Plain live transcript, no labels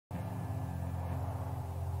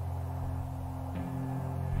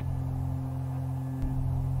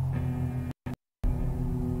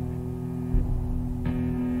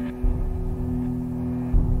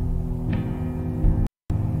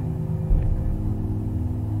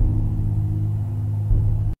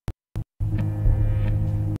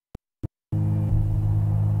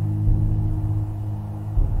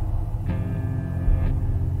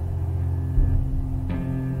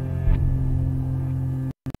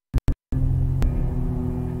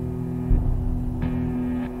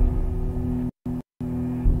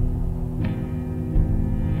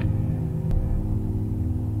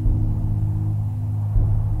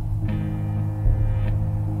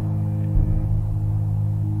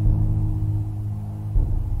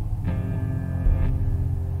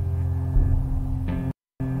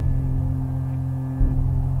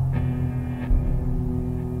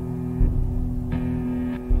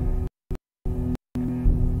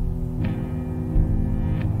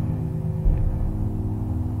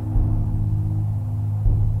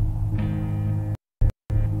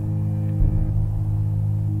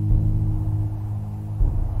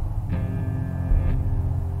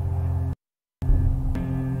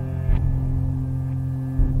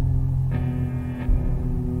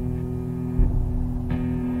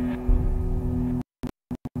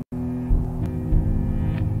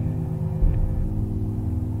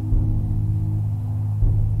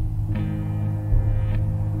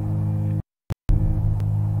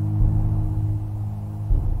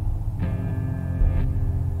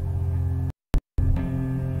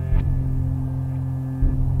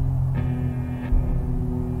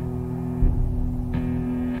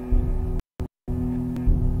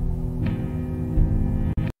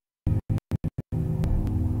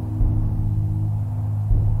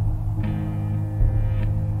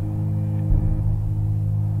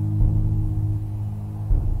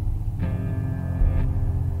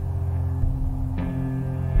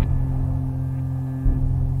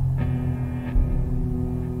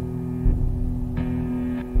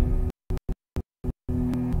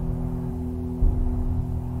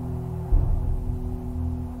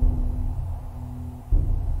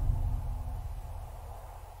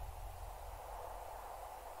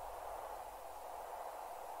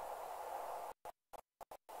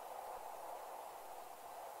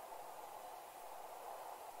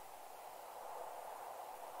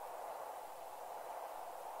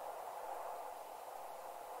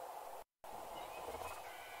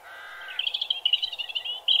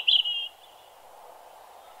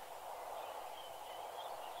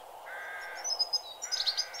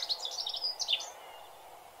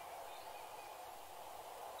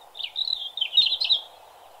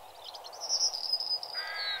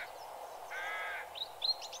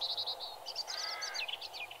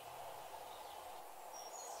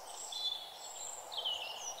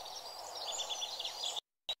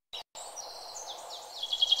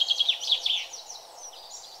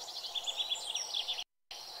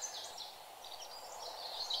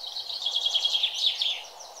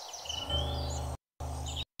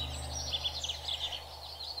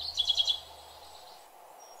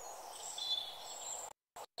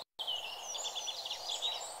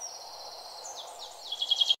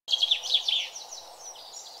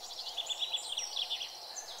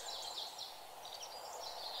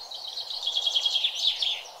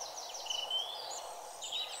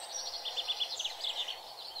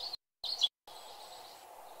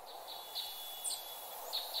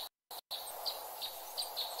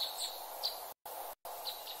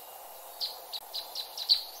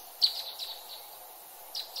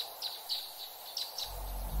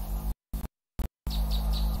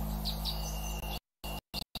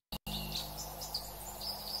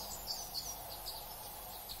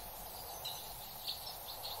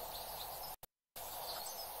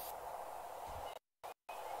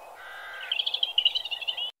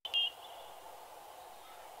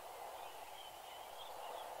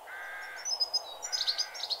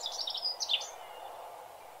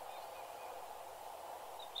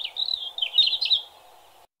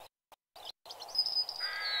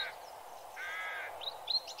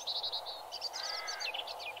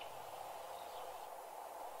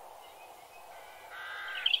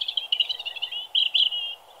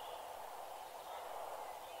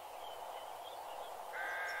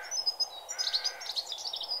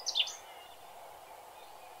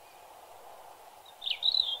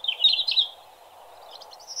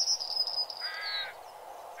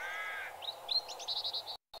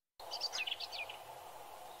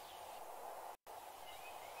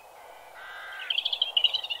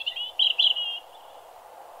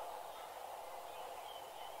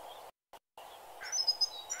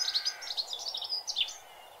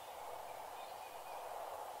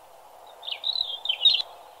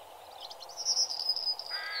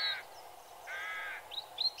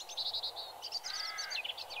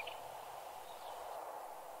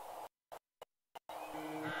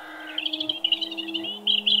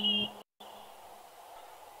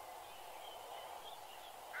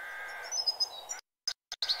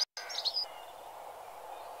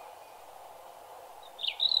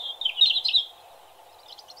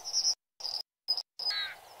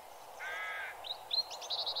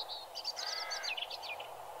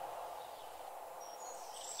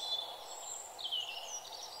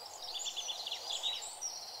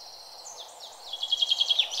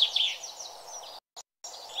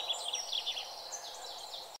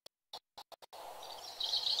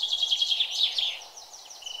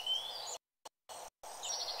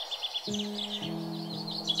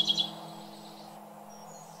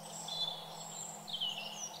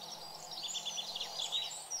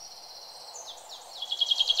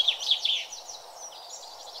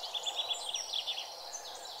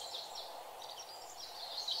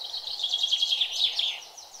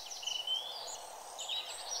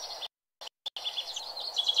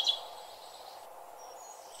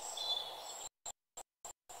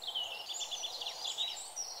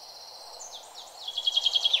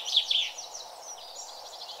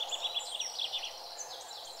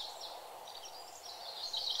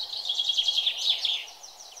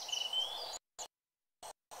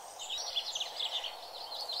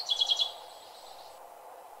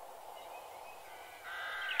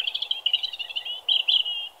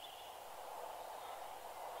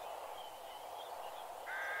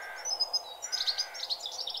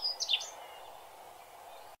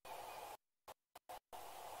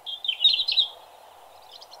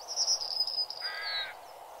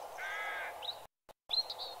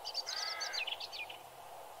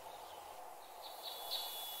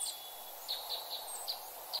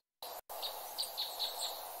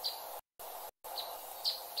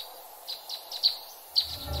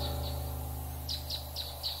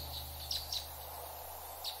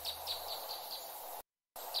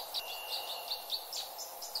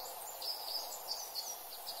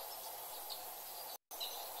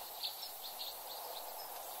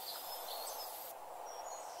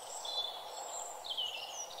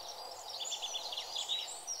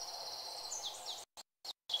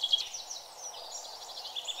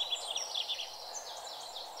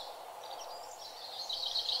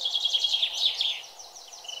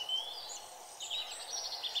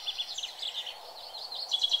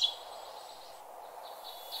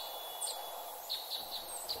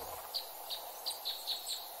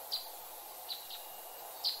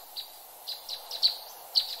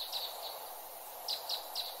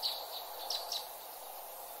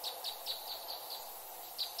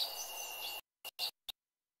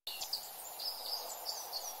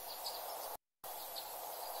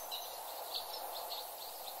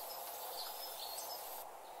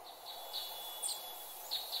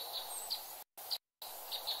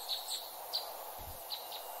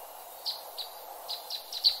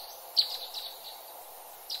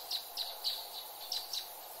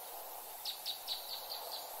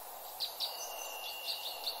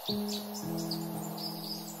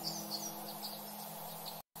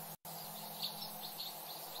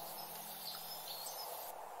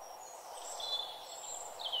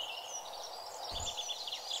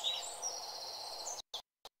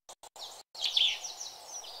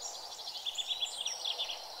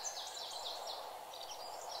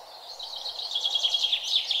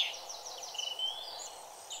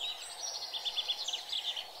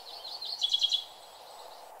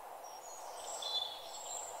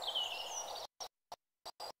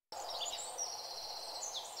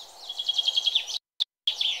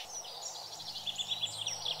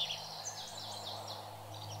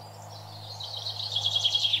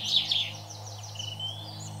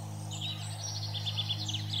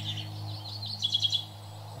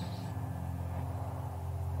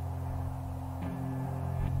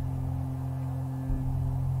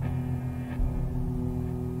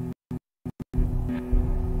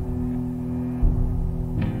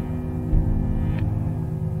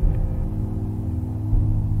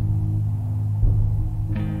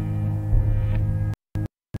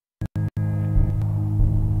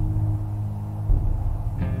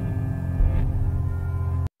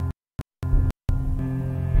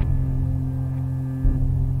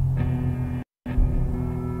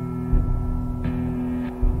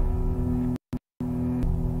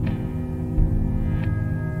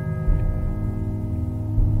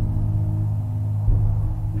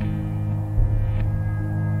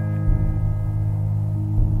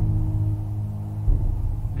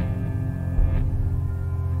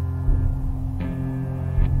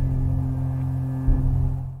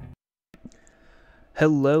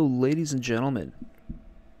Hello, ladies and gentlemen.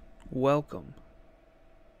 Welcome.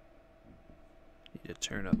 Need to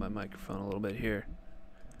turn up my microphone a little bit here.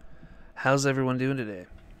 How's everyone doing today?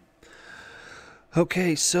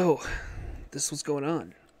 Okay, so this is what's going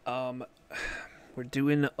on. We're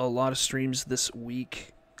doing a lot of streams this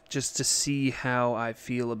week just to see how I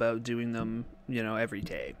feel about doing them, every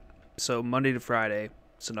day. So Monday to Friday,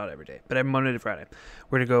 so not every day, but every Monday to Friday.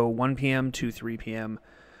 We're going to go 1 p.m. to 3 p.m.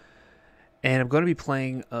 And I'm going to be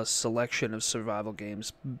playing a selection of survival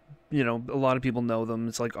games. A lot of people know them.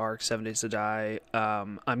 It's like Ark, 7 Days to Die.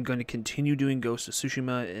 I'm going to continue doing Ghost of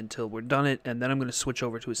Tsushima until we're done it, and then I'm going to switch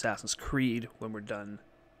over to Assassin's Creed when we're done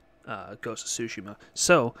Ghost of Tsushima.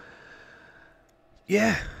 So,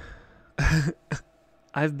 yeah,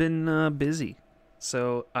 I've been busy.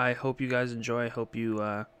 So I hope you guys enjoy. I hope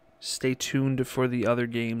you stay tuned for the other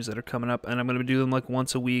games that are coming up. And I'm going to do them like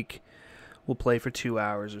once a week. We'll play for 2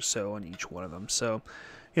 hours or so on each one of them. So,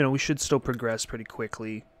 we should still progress pretty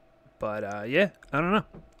quickly. But, yeah, I don't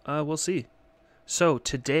know. We'll see. So,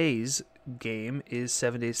 today's game is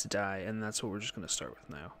 7 Days to Die, and that's what we're just going to start with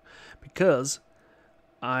now. Because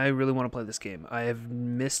I really want to play this game. I have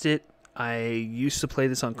missed it. I used to play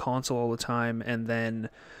this on console all the time, and then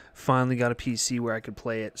finally got a PC where I could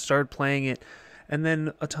play it. Started playing it, and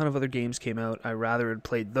then a ton of other games came out. I rather had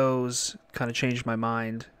played those, kind of changed my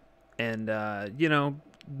mind, and,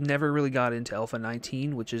 never really got into Alpha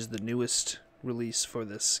 19, which is the newest release for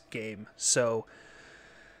this game. So,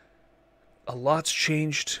 a lot's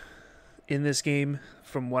changed in this game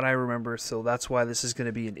from what I remember, so that's why this is going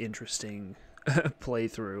to be an interesting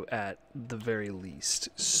playthrough at the very least.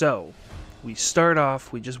 So, we start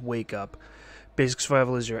off, we just wake up. Basic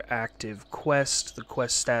Survival is your active quest. The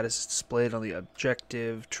quest status is displayed on the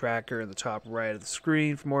objective tracker in the top right of the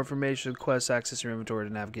screen. For more information, quest, access your inventory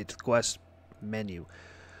to navigate to the quest menu.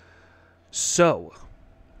 So,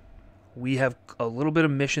 we have a little bit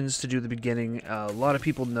of missions to do at the beginning. A lot of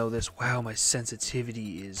people know this. Wow, my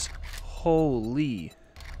sensitivity is holy.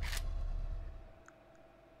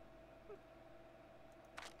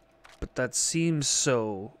 But that seems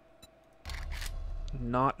so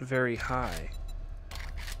not very high.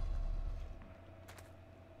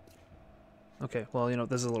 Okay, well,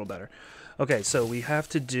 this is a little better. Okay, so we have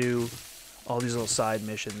to do all these little side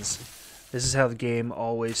missions. This is how the game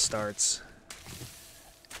always starts.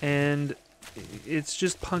 And it's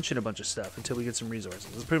just punching a bunch of stuff until we get some resources.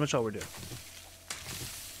 That's pretty much all we're doing.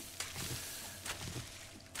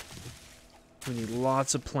 We need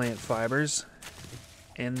lots of plant fibers.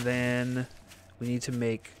 And then we need to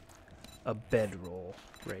make a bedroll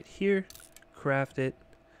right here. Craft it.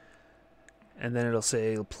 And then it'll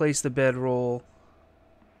say, place the bedroll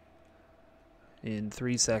in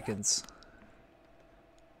 3 seconds.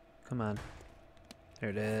 Come on. There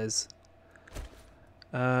it is.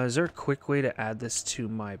 Is there a quick way to add this to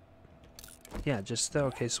my... Yeah, just...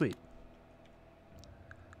 Okay, sweet.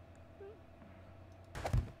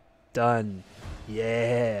 Done.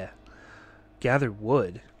 Yeah. Gather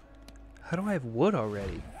wood. How do I have wood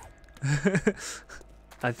already?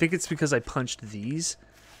 I think it's because I punched these.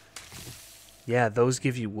 Yeah, those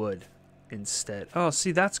give you wood instead. Oh,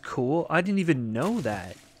 see, that's cool. I didn't even know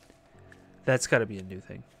that. That's got to be a new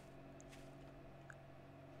thing.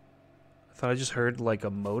 I thought I just heard like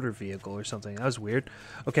a motor vehicle or something. That was weird.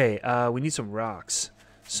 Okay, we need some rocks.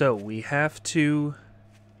 So we have to...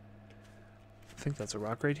 I think that's a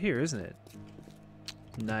rock right here, isn't it?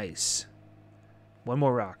 Nice. One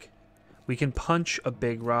more rock. We can punch a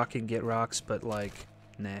big rock and get rocks, but like,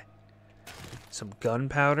 nah. Some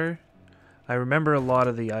gunpowder. I remember a lot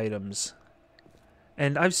of the items.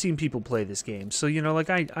 And I've seen people play this game, so, like,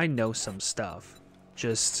 I know some stuff.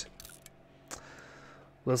 Just...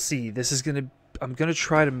 We'll see. This is gonna... I'm gonna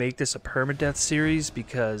try to make this a permadeath series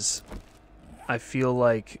because I feel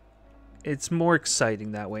like it's more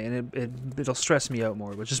exciting that way, and it'll stress me out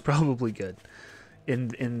more, which is probably good.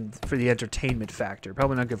 For the entertainment factor.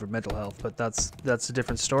 Probably not good for mental health, but that's a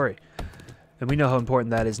different story. And we know how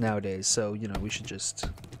important that is nowadays, so, we should just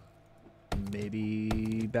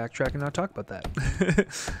maybe backtrack and not talk about that.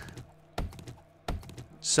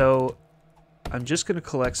 So, I'm just going to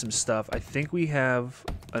collect some stuff. I think we have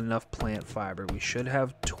enough plant fiber. We should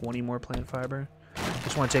have 20 more plant fiber.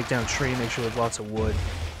 Just want to take down a tree, make sure we have lots of wood.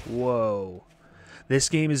 Whoa. This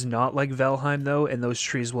game is not like Valheim, though, and those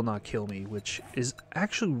trees will not kill me, which is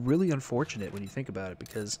actually really unfortunate when you think about it,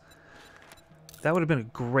 because that would have been a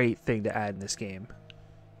great thing to add in this game.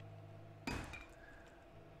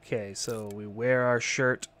 Okay, so we wear our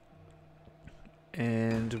shirt,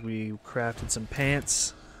 and we crafted some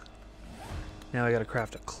pants. Now I gotta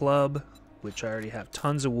craft a club, which I already have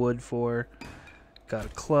tons of wood for. Got a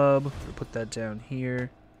club, we'll put that down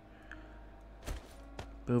here.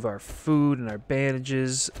 Move our food and our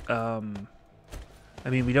bandages. I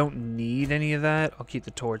mean, we don't need any of that. I'll keep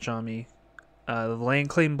the torch on me. The land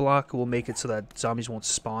claim block will make it so that zombies won't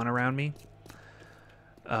spawn around me.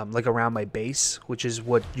 Like around my base, which is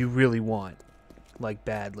what you really want. Like,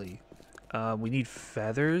 badly. We need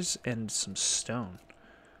feathers and some stone.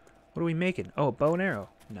 What are we making? Oh, a bow and arrow.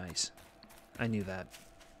 Nice. I knew that.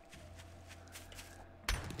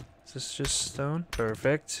 Is this just stone?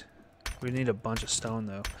 Perfect. We need a bunch of stone,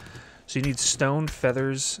 though. So you need stone,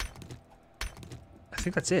 feathers. I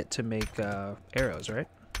think that's it to make arrows, right?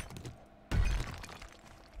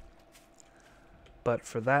 But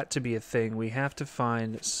for that to be a thing, we have to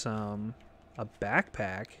find a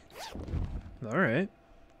backpack. Alright.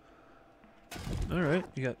 Alright,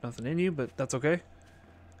 you got nothing in you, but that's okay.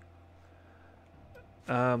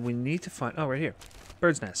 We need to find... Oh, right here.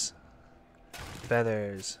 Bird's nest.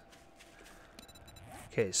 Feathers.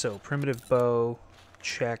 Okay, so primitive bow.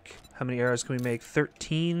 Check. How many arrows can we make?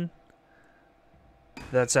 13.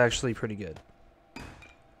 That's actually pretty good.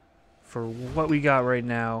 For what we got right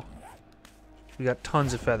now, we got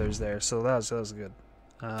tons of feathers there, so that was good.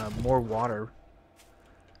 More water.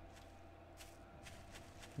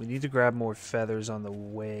 We need to grab more feathers on the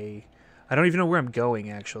way. I don't even know where I'm going,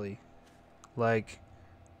 actually. Like,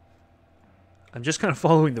 I'm just kind of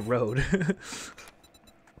following the road.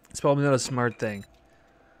 It's probably not a smart thing.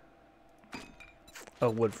 Oh,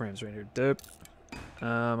 wood frames right here. Dope.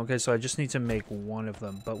 Okay, so I just need to make one of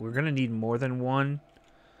them, but we're going to need more than one.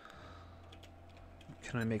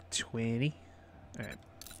 Can I make 20? Alright,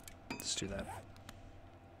 let's do that.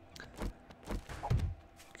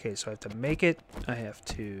 Okay, so I have to make it. I have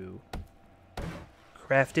to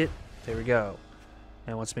craft it. There we go.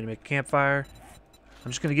 And it wants me to make a campfire.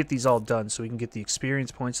 I'm just going to get these all done so we can get the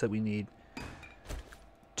experience points that we need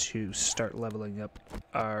to start leveling up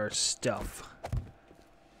our stuff.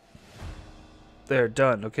 There,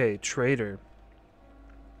 done. Okay, trader.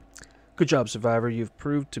 Good job, Survivor. You've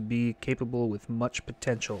proved to be capable with much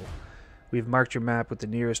potential. We've marked your map with the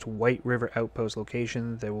nearest White River Outpost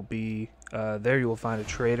location. There will be there you will find a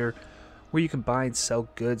trader where you can buy and sell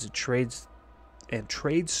goods and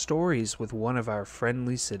trade stories with one of our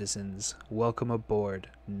friendly citizens. Welcome aboard,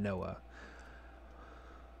 Noah.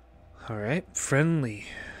 Alright, friendly.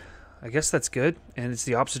 I guess that's good. And it's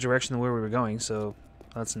the opposite direction than where we were going, so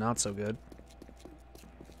that's not so good.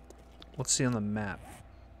 Let's see on the map.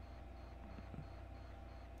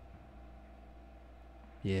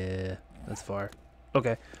 Yeah, that's far.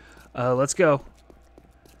 Okay, let's go.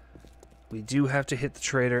 We do have to hit the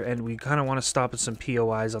trader, and we kind of want to stop at some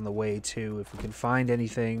POIs on the way, too. If we can find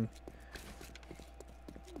anything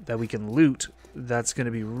that we can loot, that's going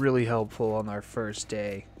to be really helpful on our first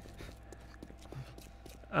day.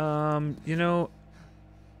 You know...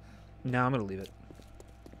 No, I'm going to leave it.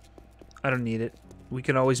 I don't need it. We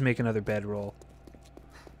can always make another bedroll.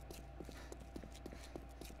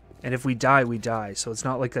 And if we die, we die. So it's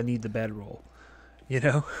not like I need the bedroll. You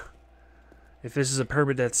know? If this is a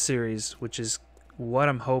permadeath series, which is what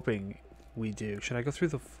I'm hoping we do. Should I go through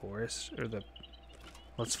the forest? Or the...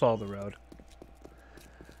 Let's follow the road.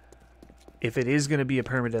 If it is going to be a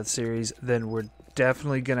permadeath series, then we're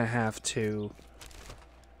definitely going to have to...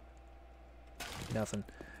 Nothing.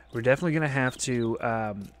 We're definitely going to have to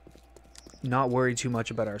not worry too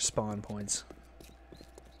much about our spawn points.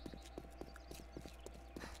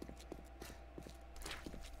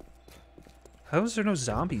 How is there no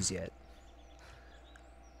zombies yet?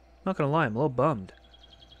 Not gonna lie, I'm a little bummed.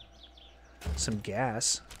 Some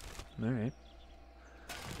gas. Alright.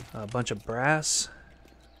 A bunch of brass.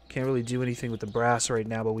 Can't really do anything with the brass right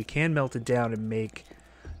now, but we can melt it down and make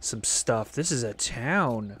some stuff. This is a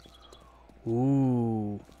town.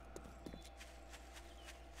 Ooh.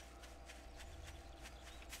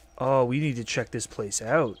 Oh, we need to check this place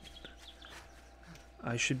out.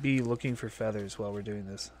 I should be looking for feathers while we're doing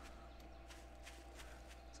this.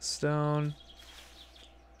 Stone.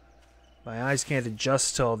 My eyes can't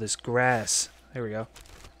adjust to all this grass. There we go.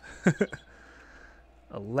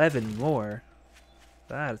 11 more.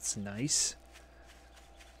 That's nice.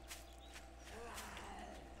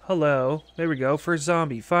 Hello. There we go. First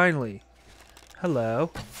zombie. Finally.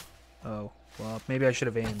 Hello. Oh. Well, maybe I should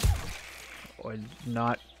have aimed. Or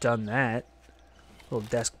not done that. Little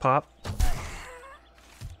desk pop.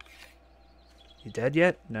 You dead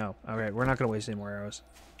yet? No. Alright, we're not going to waste any more arrows.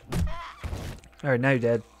 Alright, now you're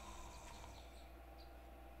dead.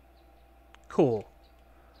 Cool.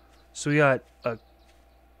 So we got a...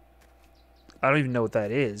 I don't even know what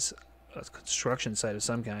that is. A construction site of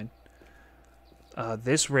some kind.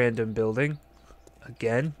 This random building.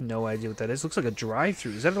 Again, no idea what that is. Looks like a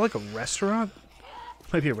drive-thru. Is that like a restaurant?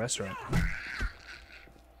 Might be a restaurant.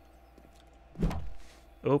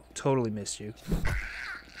 Oh, totally missed you.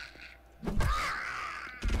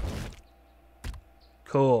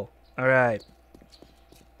 Cool. Alright.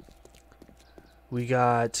 We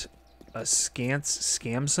got a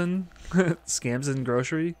Scamson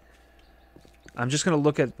grocery. I'm just going to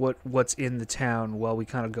look at what's in the town while we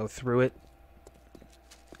kind of go through it.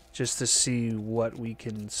 Just to see what we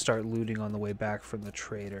can start looting on the way back from the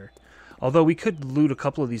trader. Although we could loot a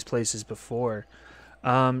couple of these places before.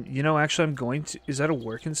 You know, actually I'm going to... Is that a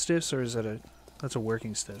working stiffs or is that a... That's a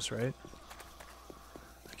working stiffs, right?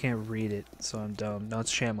 I can't read it, so I'm dumb. No,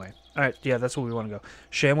 it's Shamway. Alright, yeah, that's what we want to go.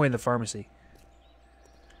 Shamway in the pharmacy.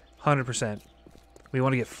 100%. We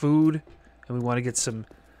want to get food, and we want to get some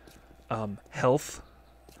health.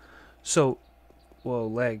 So, whoa,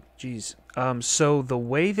 leg, jeez. So the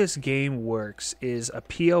way this game works is a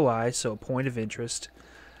POI, so a point of interest.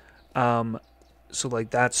 So like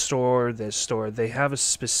that store, this store, they have a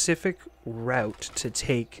specific route to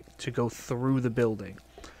take to go through the building.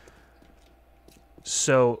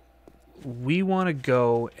 So we want to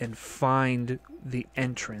go and find the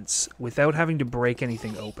entrance without having to break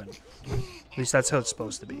anything open. At least that's how it's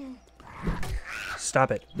supposed to be.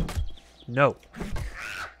 Stop it. No.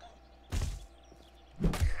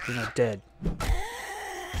 You're not dead.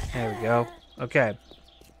 There we go. Okay.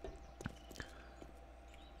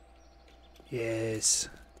 Yes.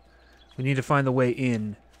 We need to find the way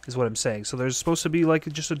in, is what I'm saying. So there's supposed to be like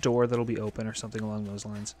just a door that'll be open or something along those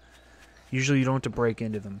lines. Usually you don't have to break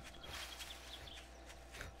into them.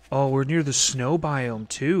 Oh, we're near the snow biome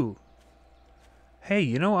too. Hey,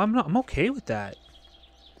 you know, I'm okay with that.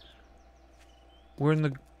 We're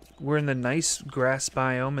in the nice grass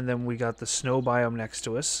biome, and then we got the snow biome next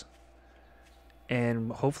to us.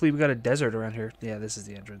 And hopefully we got a desert around here. Yeah, this is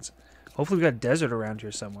the entrance. Hopefully we got a desert around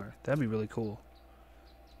here somewhere. That'd be really cool.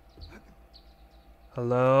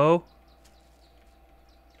 Hello?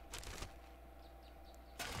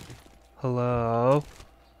 Hello?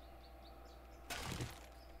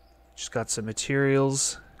 Just got some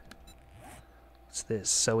materials. What's this?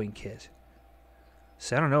 Sewing kit.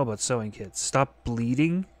 See, I don't know about sewing kits. Stop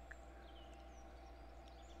bleeding?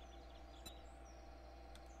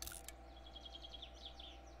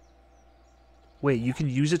 Wait, you can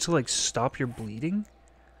use it to, like, stop your bleeding?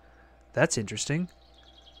 That's interesting.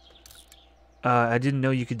 I didn't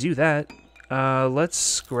know you could do that. Let's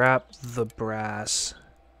scrap the brass.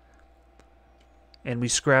 And we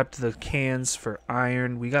scrapped the cans for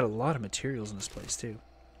iron. We got a lot of materials in this place, too.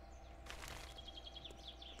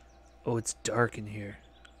 Oh, it's dark in here.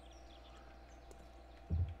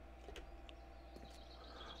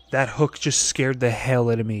 That hook just scared the hell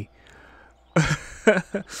out of me.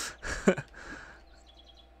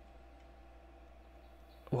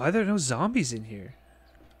 Why are there no zombies in here?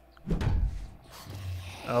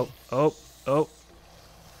 Oh, oh, oh.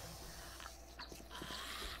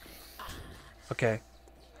 Okay.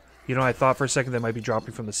 You know, I thought for a second they might be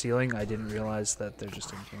dropping from the ceiling. I didn't realize that they're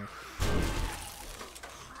just in here.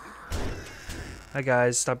 Hi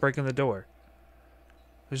guys, stop breaking the door.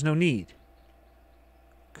 There's no need.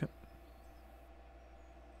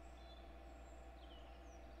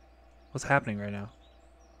 What's happening right now?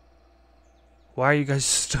 Why are you guys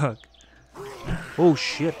stuck? Oh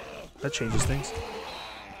shit, that changes things.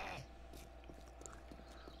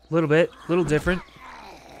 A little bit, a little different.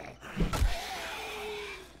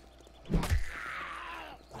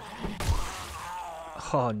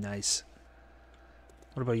 Oh, nice.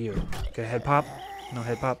 What about you? Got a head pop? No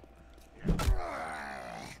head pop?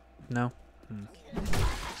 No?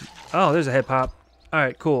 Oh, there's a head pop.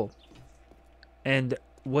 Alright, cool. And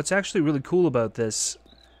what's actually really cool about this,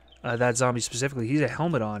 that zombie specifically, he's a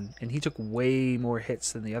helmet on, and he took way more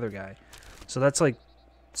hits than the other guy. So that's, like,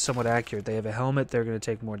 somewhat accurate. They have a helmet, they're going to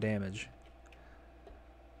take more damage.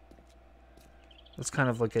 That's kind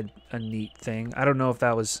of like a neat thing. I don't know if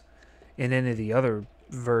that was in any of the other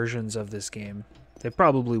versions of this game. It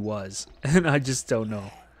probably was, and I just don't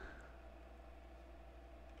know.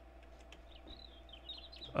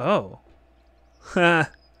 Oh.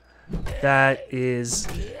 Ha! That is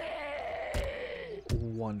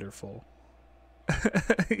wonderful.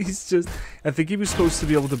 He's just... I think he was supposed to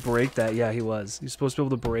be able to break that. Yeah, he was. He was supposed to be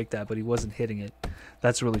able to break that, but he wasn't hitting it.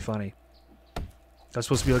 That's really funny. That's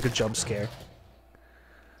supposed to be like a jump scare.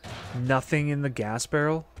 Nothing in the gas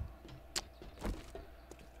barrel?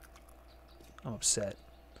 I'm upset.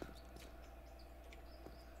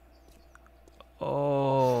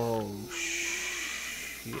 Oh,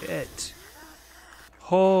 shit.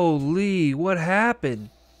 Holy, what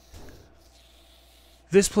happened?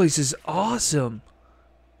 This place is awesome.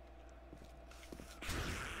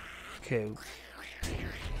 Okay.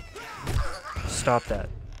 Stop that.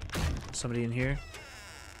 Somebody in here?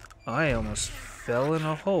 I almost fell in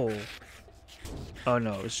a hole. Oh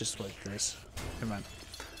no, it's just like this. Never mind.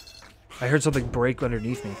 I heard something break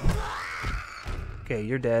underneath me. Okay,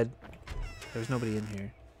 you're dead. There's nobody in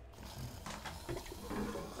here.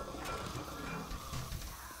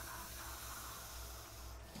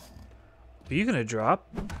 Are you gonna drop?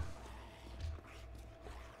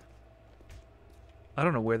 I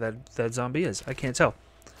don't know where that zombie is. I can't tell.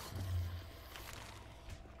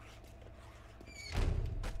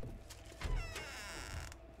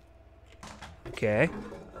 Okay.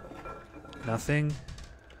 Nothing.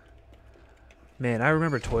 Man, I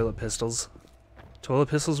remember toilet pistols. Toilet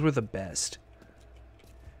pistols were the best.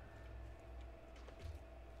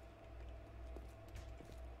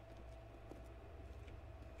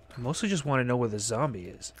 I mostly just want to know where the zombie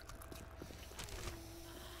is.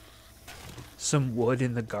 Some wood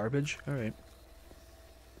in the garbage? Alright.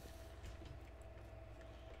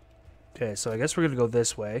 Okay, so I guess we're gonna go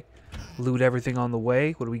this way. Loot everything on the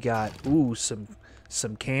way. What do we got? Ooh, some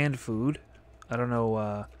canned food. I don't know,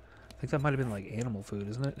 I think that might have been like animal food,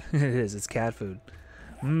 isn't it? It is, it's cat food.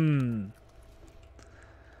 Mmm.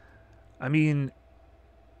 I mean...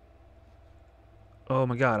 Oh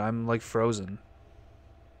my god, I'm like frozen.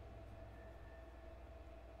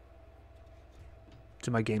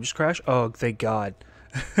 Did my game just crash? Oh, thank god.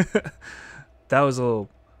 That was a little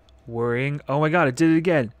worrying. Oh my god, it did it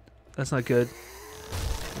again. That's not good.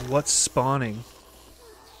 What's spawning?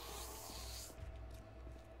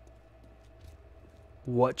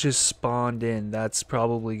 What just spawned in? That's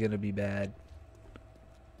probably gonna be bad.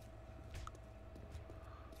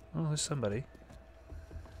 Oh, there's somebody.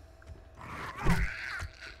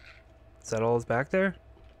 Is that all that's back there?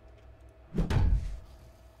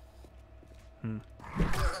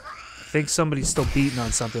 I think somebody's still beating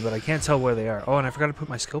on something, but I can't tell where they are. Oh, and I forgot to put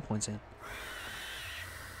my skill points in.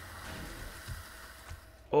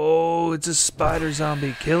 Oh, it's a spider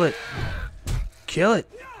zombie. Kill it. Kill it.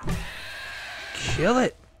 Kill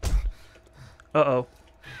it. Uh-oh.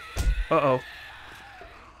 Uh-oh.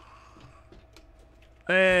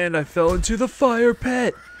 And I fell into the fire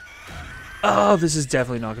pit. Oh, this is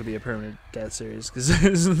definitely not going to be a permanent death series, because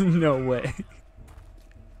there's no way.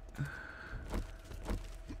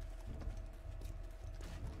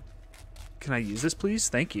 Can I use this, please?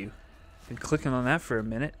 Thank you. Been clicking on that for a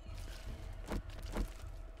minute.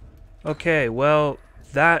 Okay, well,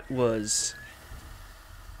 that was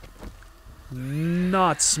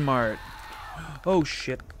not smart. Oh,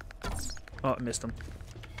 shit. Oh, I missed him.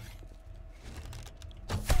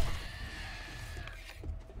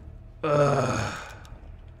 Ugh.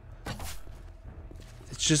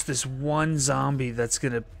 It's just this one zombie that's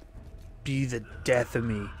gonna be the death of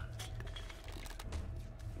me.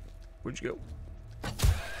 Where'd you go?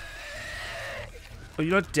 Oh,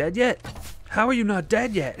 you're not dead yet? How are you not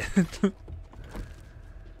dead yet?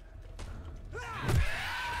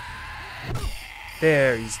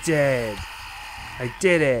 There, he's dead. I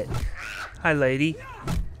did it. Hi, lady.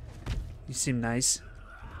 You seem nice.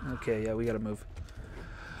 Okay, yeah, we gotta move.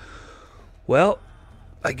 Well,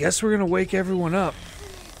 I guess we're gonna wake everyone up.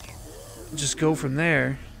 Just go from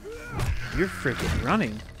there. You're freaking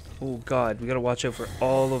running. Oh god, we gotta watch out for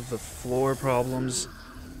all of the floor problems.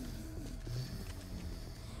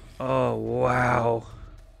 Oh, wow.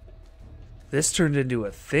 This turned into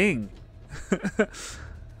a thing.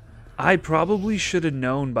 I probably should have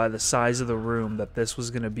known by the size of the room that this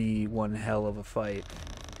was gonna be one hell of a fight.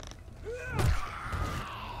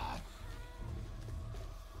 I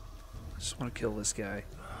just want to kill this guy.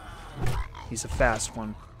 He's a fast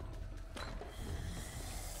one.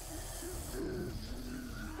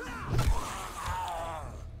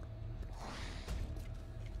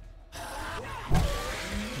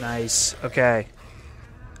 Nice. Okay.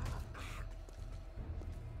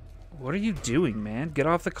 What are you doing, man? Get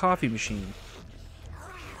off the coffee machine.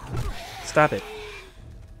 Stop it.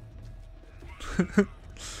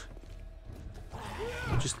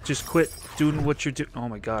 Just quit doing what you're doing. Oh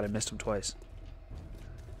my god, I missed him twice.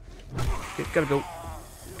 Okay, gotta go.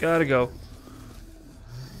 Gotta go.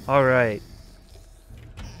 Alright.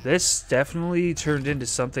 This definitely turned into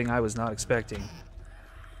something I was not expecting.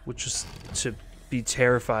 Which was to be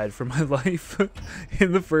terrified for my life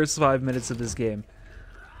in the first 5 minutes of this game.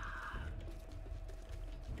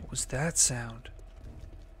 What was that sound?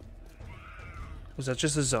 Was that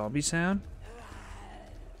just a zombie sound?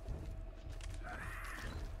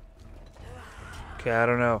 Okay, I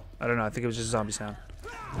don't know. I don't know. I think it was just a zombie sound.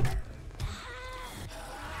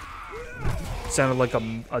 It sounded like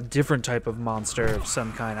a different type of monster of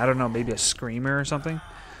some kind. I don't know, maybe a screamer or something?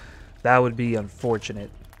 That would be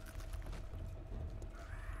unfortunate.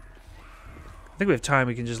 I think we have time.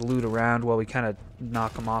 We can just loot around while we kind of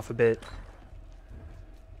knock them off a bit.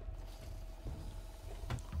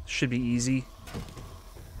 Should be easy.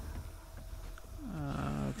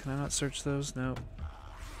 Can I not search those? No.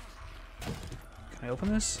 Can I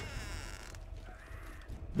open this?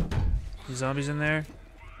 Any zombies in there?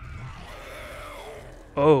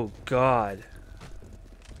 Oh, God.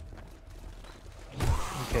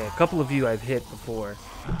 Okay, a couple of you I've hit before.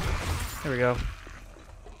 There we go.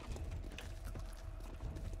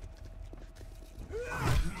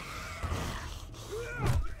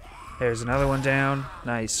 There's another one down.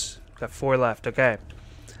 Nice. Got 4 left. Okay.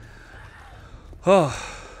 Oh,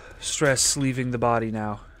 stress leaving the body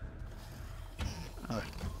now. Oh,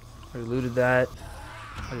 I looted that.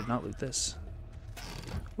 I did not loot this.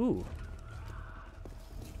 Ooh.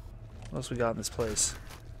 What else we got in this place?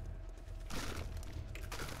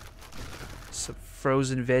 Some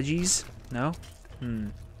frozen veggies? No?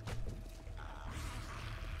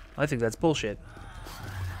 I think that's bullshit.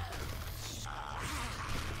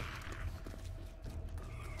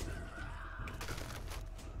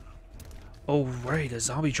 Oh, right. A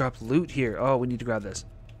zombie dropped loot here. Oh, we need to grab this.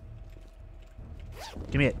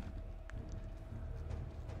 Give me it.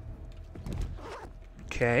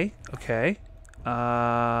 Okay. Okay.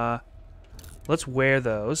 Let's wear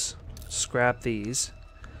those. Scrap these.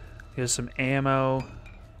 Here's some ammo.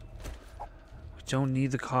 We don't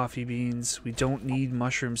need the coffee beans. We don't need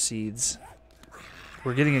mushroom seeds.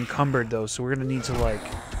 We're getting encumbered, though, so we're going to need to, like,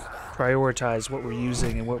 prioritize what we're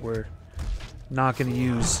using and what we're not going to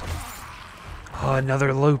use. Oh,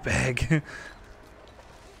 another loot bag.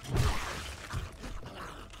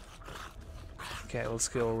 Okay, let's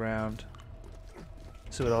go around.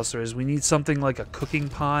 See what else there is. We need something like a cooking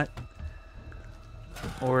pot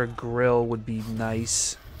or a grill would be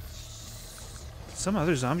nice. Did some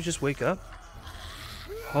other zombie just wake up?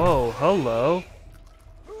 Oh, hello.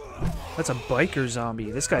 That's a biker zombie.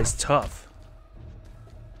 This guy's tough.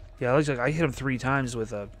 Yeah, looks like I hit him 3 times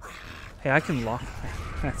with a... Hey, I can lock...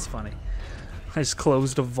 That's funny. I just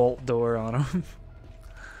closed a vault door on him.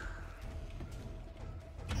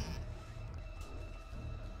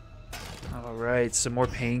 Alright, some more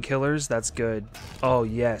painkillers. That's good. Oh,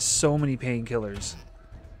 yes. So many painkillers.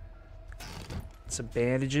 Some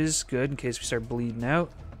bandages. Good, in case we start bleeding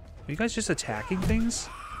out. Are you guys just attacking things?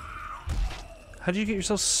 How did you get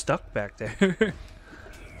yourself stuck back there?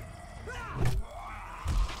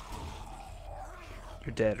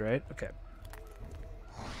 You're dead, right? Okay.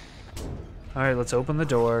 Alright, let's open the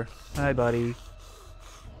door. Hi, buddy.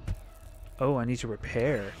 Oh, I need to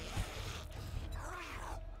repair.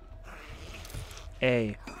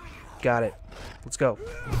 A. Got it. Let's go.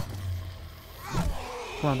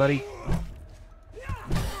 Come on, buddy.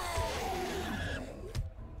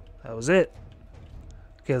 That was it.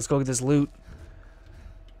 Okay, let's go get this loot.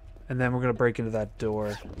 And then we're going to break into that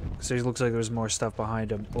door. Because it looks like there's more stuff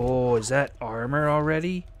behind him. Oh, is that armor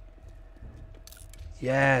already?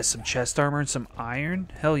 Yeah, some chest armor and some iron.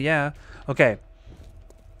 Hell yeah. Okay.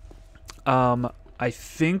 I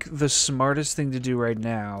think the smartest thing to do right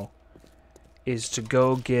now is to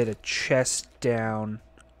go get a chest down.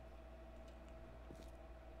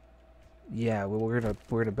 Yeah, well, we're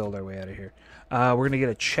gonna build our way out of here. We're gonna get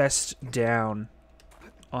a chest down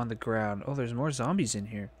on the ground. Oh, there's more zombies in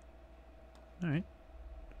here. All right.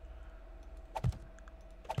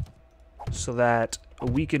 So that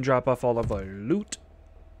we can drop off all of our loot.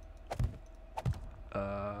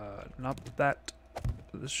 Not that.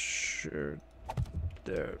 Sure.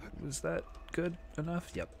 There. Was that good enough?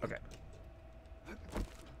 Yep. Okay.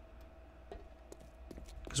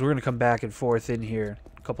 Because we're going to come back and forth in here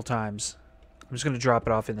a couple times. I'm just going to drop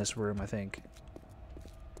it off in this room, I think.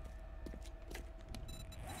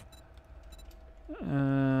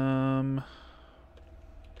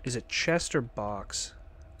 Is it chest or box?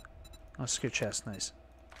 Oh, let's get chest. Nice.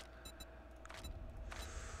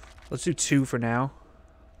 Let's do 2 for now.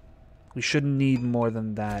 We shouldn't need more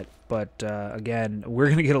than that, but again, we're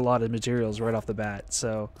going to get a lot of materials right off the bat,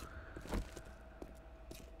 so...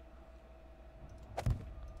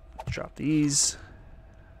 Drop these.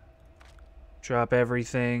 Drop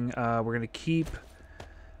everything. We're going to keep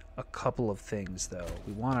a couple of things, though.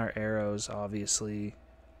 We want our arrows, obviously.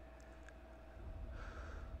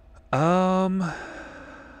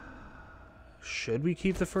 Should we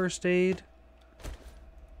keep the first aid?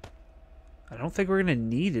 I don't think we're going to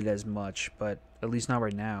need it as much, but at least not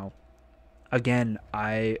right now. Again,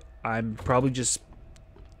 I'm probably just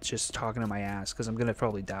talking to my ass, because I'm going to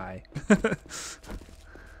probably die.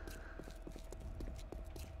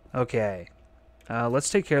 Okay. Let's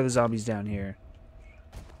take care of the zombies down here.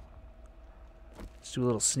 Let's do a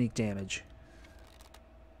little sneak damage.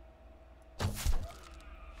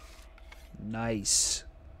 Nice.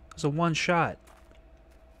 It was a one shot.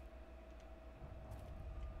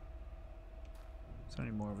 Is there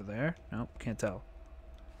any more over there? Nope, can't tell.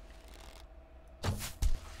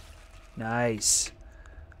 Nice.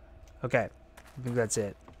 Okay. I think that's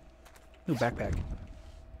it. Ooh, backpack.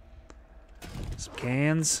 Some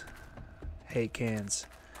cans. Hate cans.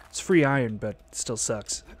 It's free iron, but it still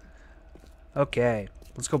sucks. Okay.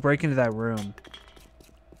 Let's go break into that room.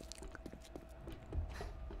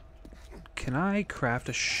 Can I craft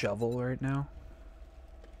a shovel right now?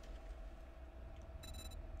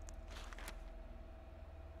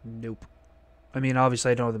 Nope. I mean,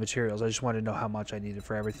 obviously I don't have the materials. I just wanted to know how much I needed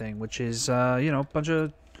for everything, which is, you know, bunch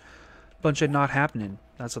of not happening.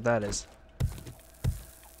 That's what that is.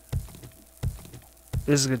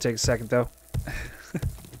 This is gonna take a second, though.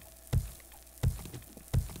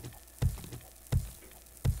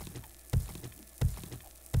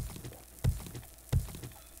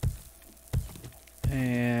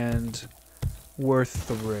 And we're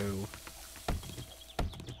through.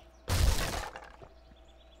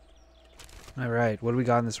 Alright, what do we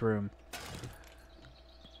got in this room?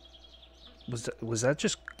 Was that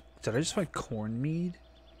just... Did I just find corn mead?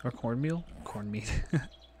 Or cornmeal? Corn mead.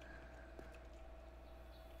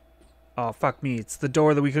 Oh, fuck me. It's the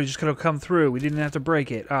door that we just could have come through. We didn't have to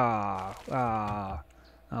break it. Oh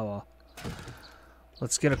well.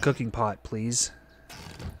 Let's get a cooking pot, please.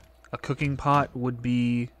 A cooking pot would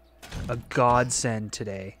be a godsend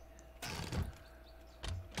today.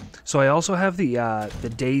 So I also have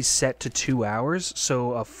the days set to 2 hours,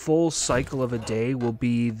 so a full cycle of a day will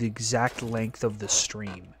be the exact length of the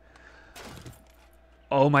stream.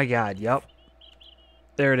 Oh my god, yep.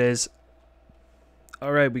 There it is.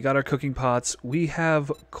 Alright, we got our cooking pots. We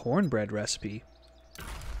have cornbread recipe.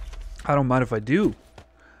 I don't mind if I do.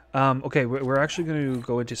 Okay, we're actually going to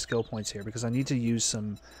go into skill points here because I need to use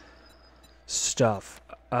some stuff.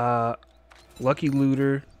 Lucky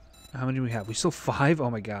Looter. How many do we have? We still 5? Oh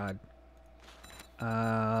my god.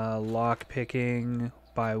 Lock picking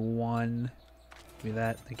by 1. Give me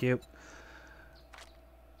that. Thank you.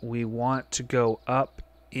 We want to go up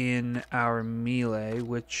in our melee,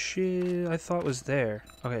 which I thought was there.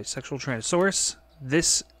 Okay, Sexual Tyrannosaurus.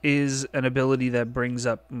 This is an ability that brings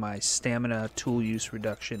up my stamina, tool use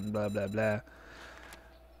reduction, blah blah blah.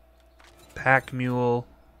 Pack Mule.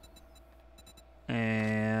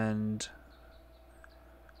 And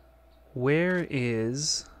where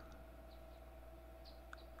is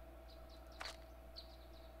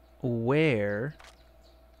oh,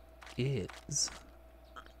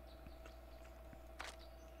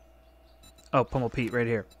 Pummel Pete right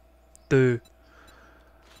here. Yeah,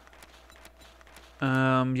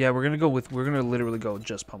 we're gonna literally go with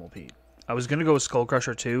just Pummel Pete. I was gonna go with Skull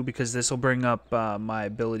Crusher too because this will bring up my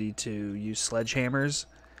ability to use sledgehammers.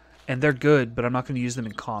 And they're good, but I'm not going to use them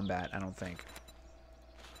in combat, I don't think.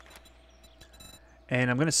 And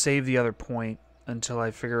I'm going to save the other point until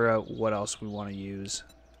I figure out what else we want to use.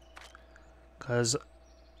 Because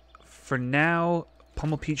for now,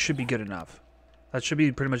 Pummel Pete should be good enough. That should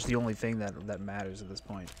be pretty much the only thing that matters at this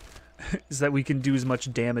point. Is that we can do as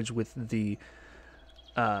much damage with the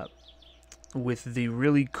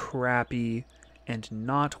really crappy and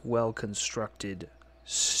not well constructed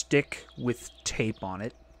stick with tape on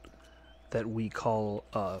it that we call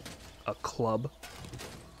a club.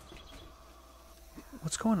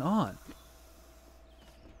 What's going on?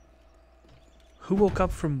 Who woke up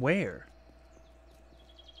from where?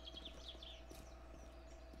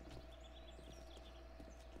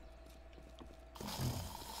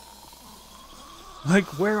 Like,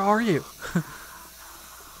 where are you?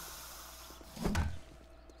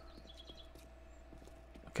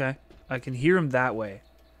 Okay, I can hear him that way.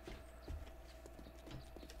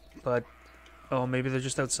 But, oh, maybe they're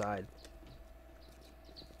just outside.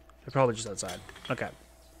 They're probably just outside. Okay.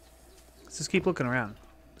 Let's just keep looking around.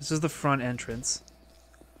 This is the front entrance.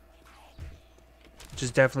 Which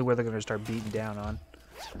is definitely where they're going to start beating down on.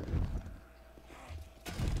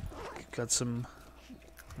 Got some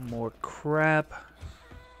more crap.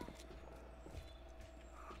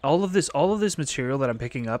 All of this material that I'm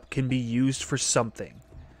picking up can be used for something.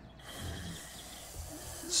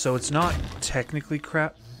 So it's not technically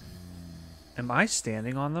crap. Am I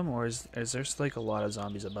standing on them, or is there like a lot of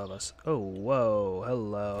zombies above us? Oh, whoa,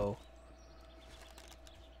 hello.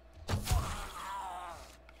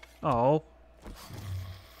 Oh.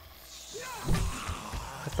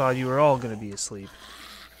 I thought you were all gonna be asleep.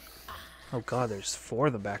 Oh god, there's 4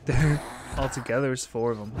 of them back there. Altogether, there's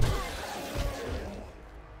 4 of them.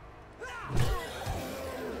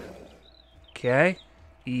 Okay,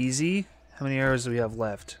 easy. How many arrows do we have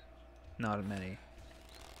left? Not many.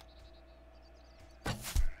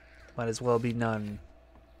 Might as well be none.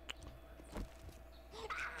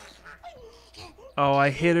 Oh, I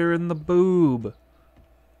hit her in the boob.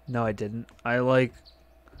 No, I didn't. I, like,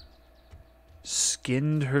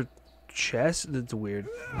 skinned her chest? That's weird.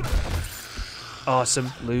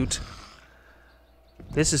 Awesome. Loot.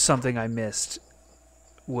 This is something I missed.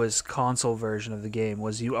 Was console version of the game.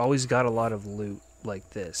 Was you always got a lot of loot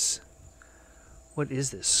like this. What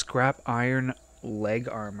is this? Scrap iron leg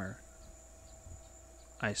armor.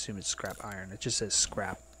 I assume it's scrap iron. It just says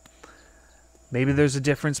scrap. Maybe there's a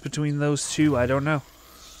difference between those two. I don't know.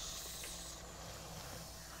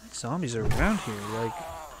 Zombies are around here. Like,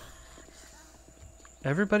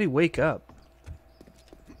 everybody wake up.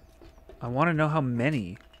 I want to know how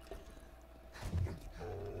many.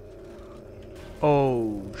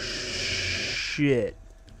 Oh, shit.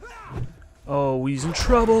 Oh, he's in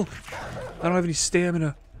trouble. I don't have any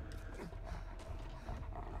stamina.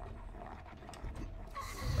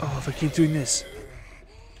 Oh, if I keep doing this,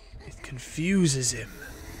 it confuses him.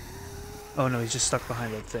 Oh no, he's just stuck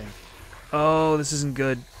behind that thing. Oh, this isn't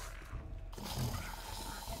good.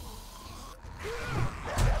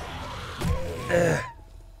 Ugh.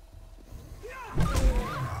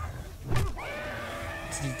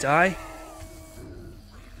 Did he die?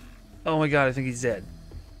 Oh my god, I think he's dead.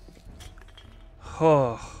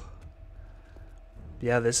 Oh.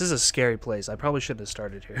 Yeah, this is a scary place. I probably shouldn't have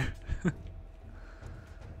started here.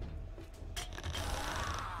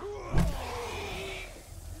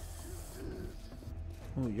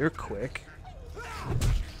 Oh, you're quick.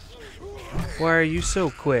 Why are you so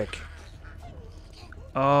quick?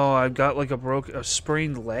 Oh, I've got like a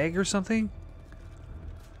sprained leg or something?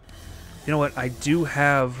 You know what? I do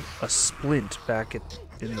have a splint back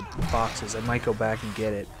in the boxes. I might go back and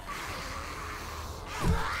get it.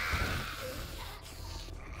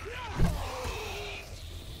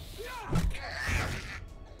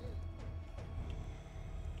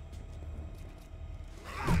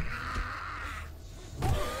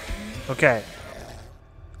 Okay.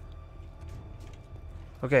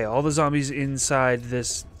 Okay, all the zombies inside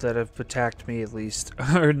this that have attacked me, at least,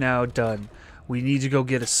 are now done. We need to go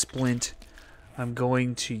get a splint. I'm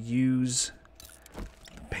going to use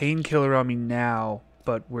the painkiller on me now,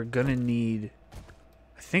 but we're gonna need...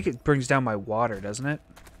 I think it brings down my water, doesn't it?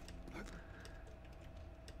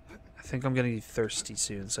 I think I'm gonna get thirsty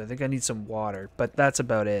soon, so I think I need some water, but that's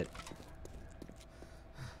about it.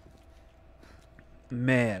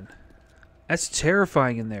 Man. That's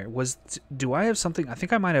terrifying in there. Do I have something? I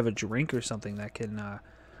think I might have a drink or something that can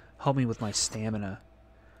help me with my stamina.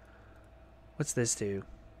 What's this do?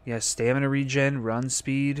 Yeah, stamina regen, run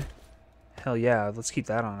speed. Hell yeah, let's keep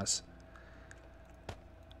that on us.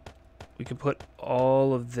 We can put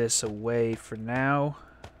all of this away for now.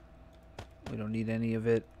 We don't need any of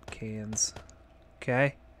it. Cans.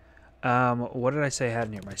 Okay. What did I say I had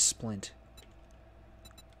in here? My splint.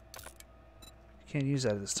 Can't use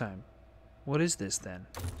that this time. What is this then?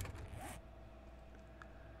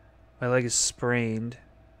 My leg is sprained.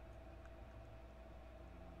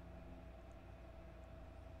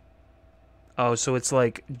 Oh, so it's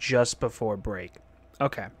like just before break.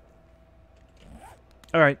 Okay.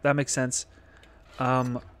 Alright, that makes sense.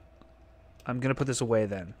 I'm gonna put this away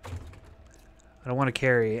then. I don't want to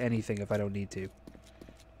carry anything if I don't need to.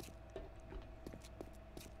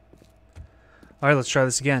 Alright, let's try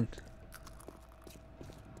this again.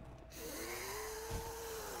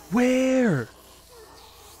 Where?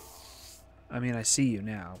 I mean, I see you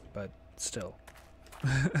now, but still.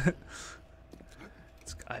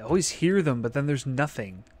 I always hear them, but then there's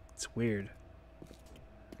nothing. It's weird.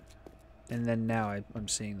 And then now I'm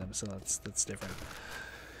seeing them, so that's different.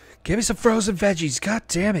 Give me some frozen veggies. God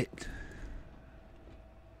damn it.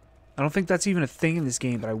 I don't think that's even a thing in this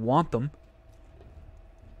game, but I want them.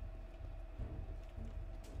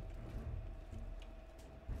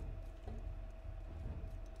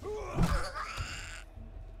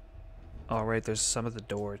 Oh, right, there's some at the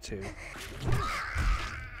door, too.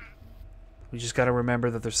 We just gotta remember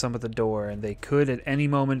that there's some at the door, and they could at any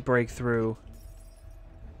moment break through.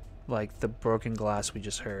 Like the broken glass we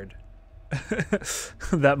just heard.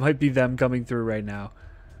 That might be them coming through right now.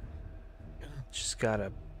 Just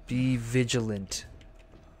gotta be vigilant.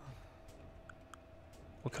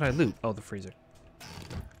 What can I loot? Oh, the freezer.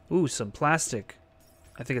 Ooh, some plastic.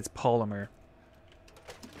 I think it's polymer.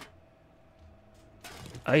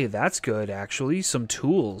 Hey, that's good, actually. Some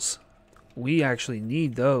tools. We actually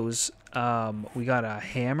need those. We got a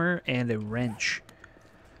hammer and a wrench.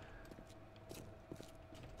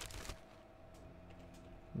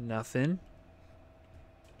 Nothing.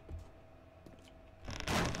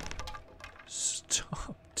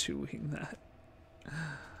 Stop doing that.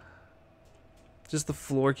 Just the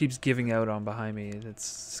floor keeps giving out on behind me. It's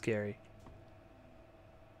scary.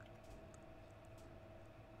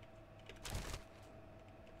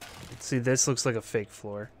 See, this looks like a fake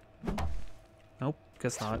floor. Nope,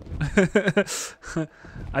 guess not.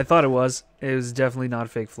 I thought it was. It was definitely not a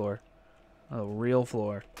fake floor. A real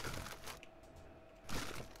floor.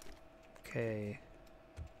 Okay.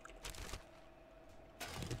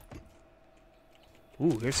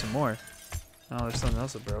 Ooh, here's some more. Oh, there's something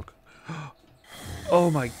else that broke. Oh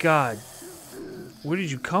my god. Where did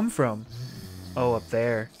you come from? Oh, up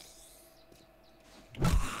there.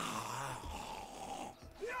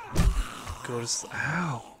 Go to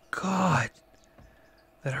ow. God.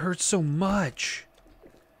 That hurts so much.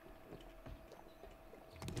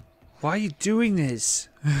 Why are you doing this?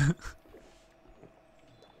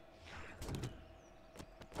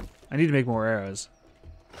 I need to make more arrows.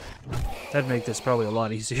 That'd make this probably a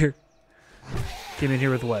lot easier. Came in here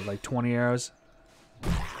with what, like 20 arrows?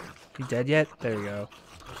 You dead yet? There you go.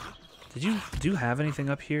 Do you have anything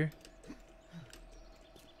up here?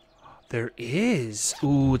 There is.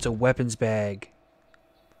 Ooh, it's a weapons bag.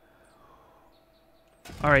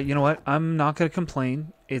 Alright, you know what? I'm not going to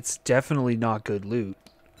complain. It's definitely not good loot.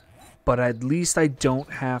 But at least I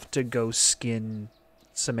don't have to go skin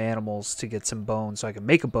some animals to get some bones so I can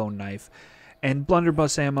make a bone knife. And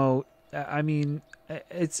blunderbuss ammo, I mean,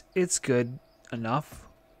 it's good enough.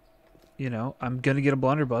 You know, I'm going to get a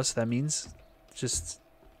blunderbuss. That means just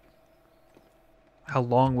how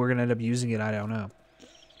long we're going to end up using it, I don't know.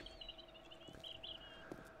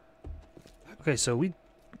 Okay, so we,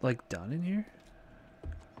 like, done in here?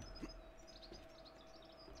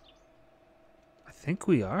 I think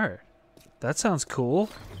we are. That sounds cool.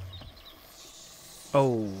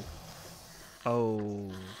 Oh.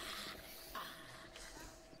 Oh.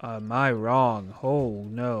 Am I wrong? Oh,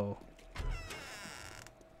 no.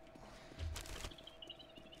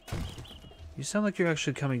 You sound like you're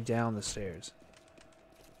actually coming down the stairs.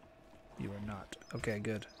 You are not. Okay,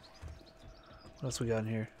 good. What else we got in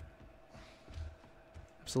here?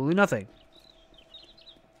 Absolutely nothing.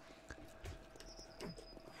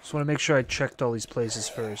 Just want to make sure I checked all these places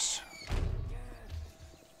first.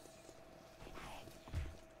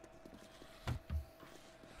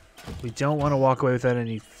 We don't want to walk away without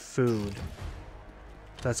any food.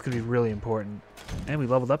 That's going to be really important. And we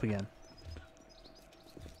leveled up again.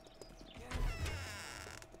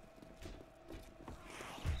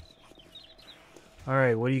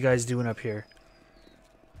 Alright, what are you guys doing up here?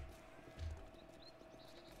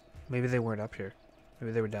 Maybe they weren't up here.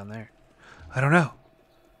 Maybe they were down there. I don't know.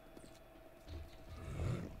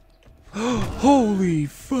 Holy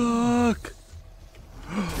fuck!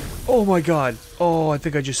 Oh my god. Oh, I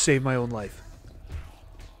think I just saved my own life.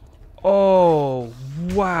 Oh,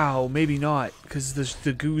 wow. Maybe not, because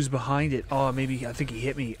the goo's behind it. Oh, maybe, I think he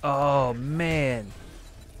hit me. Oh, man.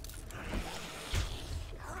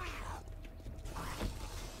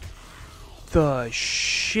 The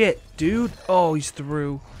shit, dude. Oh, he's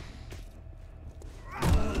through.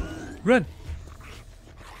 Run.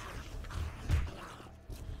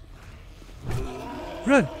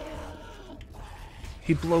 Run.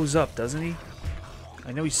 He blows up, doesn't he?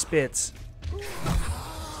 I know he spits.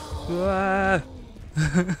 Ah.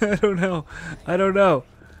 I don't know. I don't know.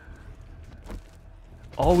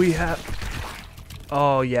 All we have...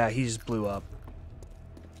 Oh, yeah, he just blew up.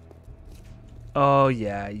 Oh,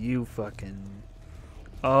 yeah, you fucking...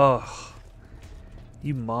 Oh.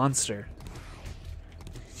 You monster.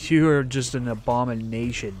 You are just an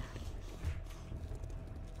abomination.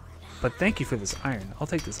 But thank you for this iron. I'll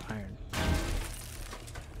take this iron.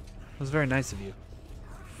 It was very nice of you.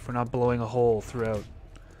 For not blowing a hole throughout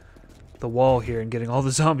the wall here and getting all the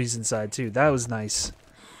zombies inside too. That was nice.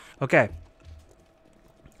 Okay.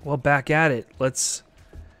 Well, back at it. Let's...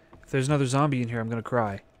 If there's another zombie in here, I'm gonna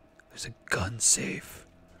cry. There's a gun safe.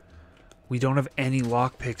 We don't have any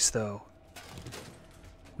lockpicks though.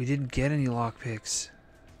 We didn't get any lockpicks.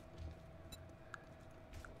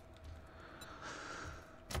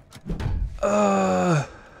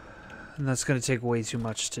 And that's gonna take way too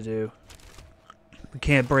much to do. We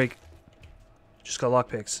can't break. Just got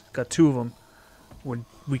lockpicks. Got two of them.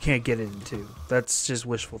 We can't get it in two. That's just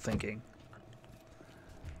wishful thinking.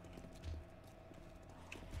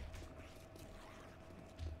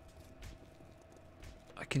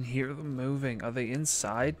 I can hear them moving. Are they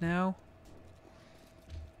inside now?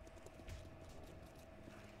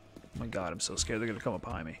 Oh my god, I'm so scared they're gonna come up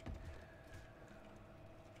behind me.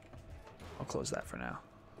 I'll close that for now.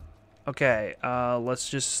 Okay, let's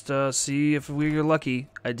just see if we're lucky.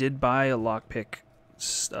 I did buy a lockpick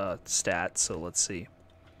stat, so let's see.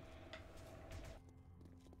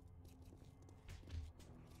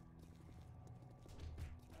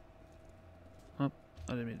 Oh,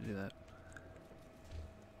 I didn't mean to do that.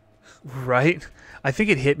 Right? I think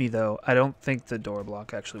it hit me, though. I don't think the door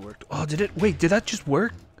block actually worked. Oh, did it? Wait, did that just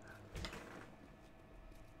work?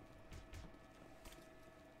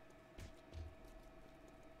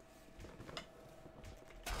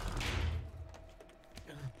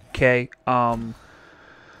 Okay, time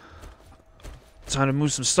to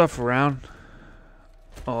move some stuff around.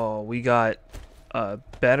 Oh, we got a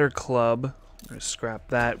better club. We're gonna scrap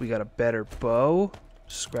that. We got a better bow.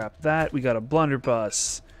 Scrap that. We got a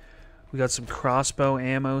blunderbuss. We got some crossbow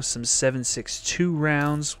ammo, some 7.62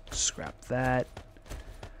 rounds. Scrap that.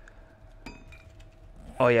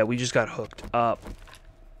 Oh yeah, we just got hooked up.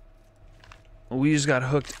 We just got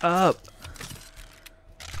hooked up.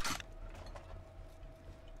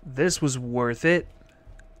 This was worth it.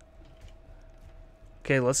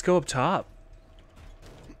 Okay, let's go up top.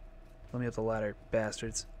 Let me up the ladder,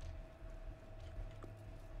 bastards.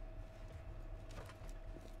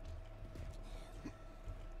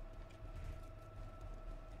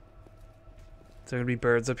 Is there gonna be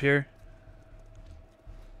birds up here?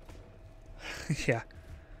 Yeah.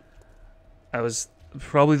 I was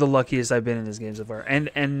probably the luckiest I've been in this game so far.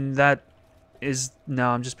 And that is... No,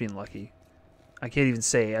 I'm just being lucky. I can't even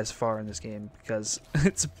say as far in this game because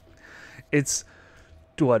it's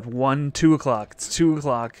what, 2 o'clock. It's 2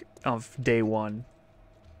 o'clock of day 1.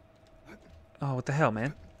 Oh, what the hell,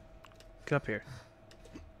 man? Get up here.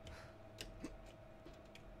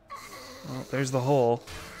 Oh, there's the hole.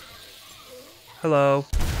 Hello.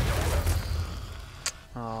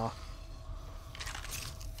 Aw.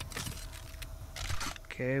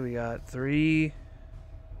 Okay, we got 3.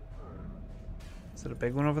 Is it a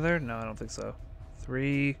big one over there? No, I don't think so.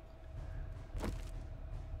 3.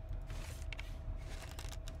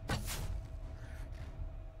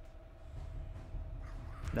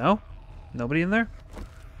 No? Nobody in there?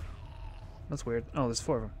 That's weird. Oh, there's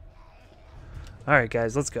 4 of them. Alright,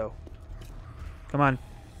 guys, let's go. Come on.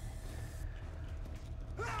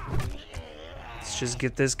 Let's just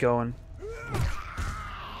get this going.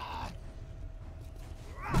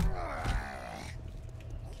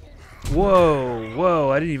 Whoa, whoa,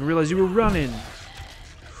 I didn't even realize you were running.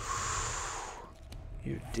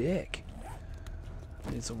 You dick.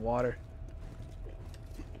 I need some water.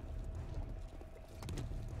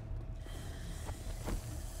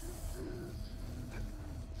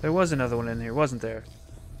 There was another one in here, wasn't there?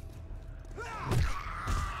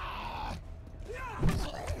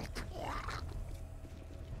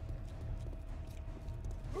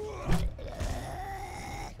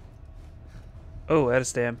 Oh, out of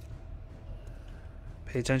stam.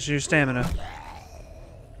 Pay attention to your stamina.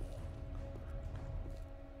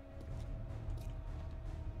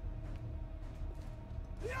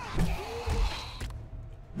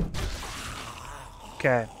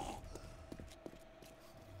 Okay.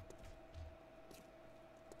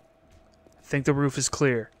 I think the roof is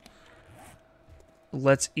clear.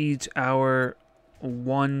 Let's eat our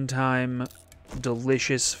one-time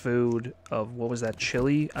delicious food of, what was that,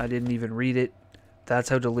 chili? I didn't even read it. That's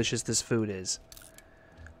how delicious this food is.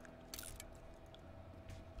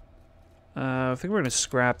 I think we're going to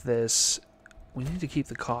scrap this. We need to keep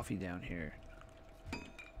the coffee down here.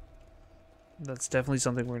 That's definitely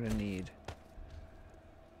something we're going to need.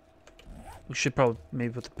 We should probably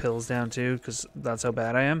maybe put the pills down too, because that's how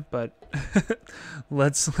bad I am, but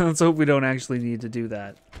let's hope we don't actually need to do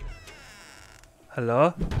that.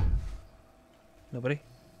 Hello? Nobody?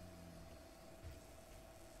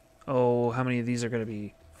 Oh, how many of these are going to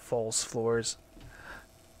be false floors?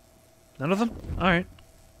 None of them? Alright.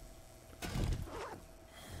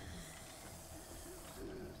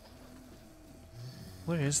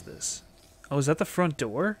 Where is this? Oh, is that the front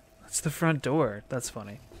door? That's the front door. That's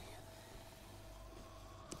funny.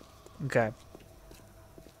 Okay.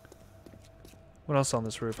 What else on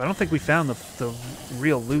this roof? I don't think we found the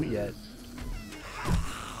real loot yet.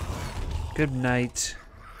 Good night.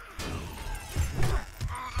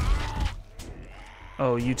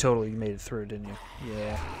 Oh, you totally made it through, didn't you?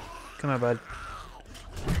 Yeah. Come on, bud.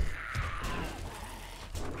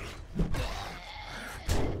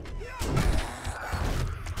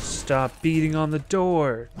 Stop beating on the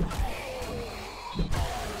door.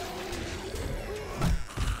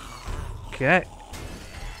 Okay.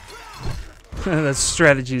 That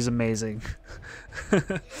strategy is amazing.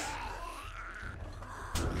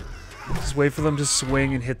 Just wait for them to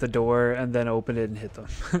swing and hit the door, and then open it and hit them.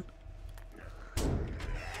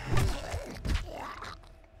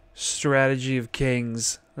 Strategy of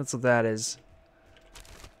kings. That's what that is.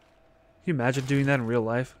 Can you imagine doing that in real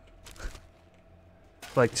life?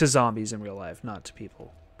 Like, to zombies in real life, not to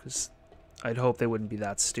people. Because I'd hope they wouldn't be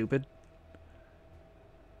that stupid.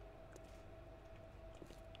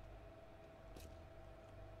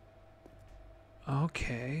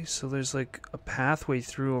 Okay, so there's like a pathway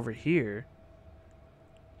through over here.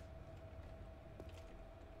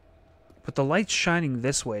 But the light's shining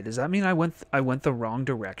this way. Does that mean I went the wrong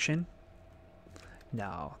direction?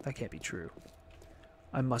 No, that can't be true.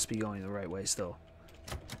 I must be going the right way still.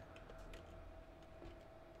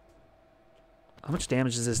 How much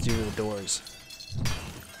damage does this do to the doors?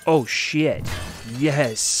 Oh, shit.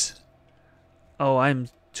 Yes. Oh, I'm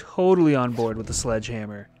totally on board with the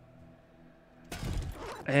sledgehammer.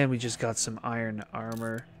 And we just got some iron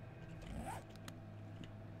armor.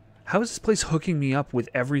 How is this place hooking me up with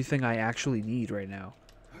everything I actually need right now?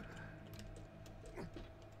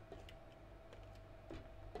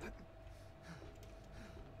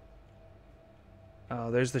 Oh,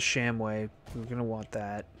 there's the Shamway. We're gonna want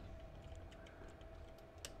that.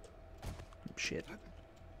 Shit.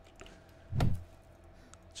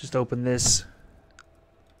 Just open this.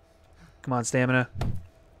 Come on, stamina.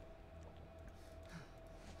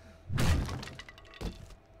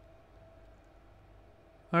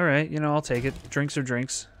 Alright, you know, I'll take it. Drinks are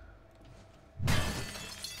drinks.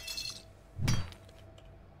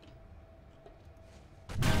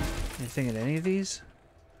 Anything in any of these?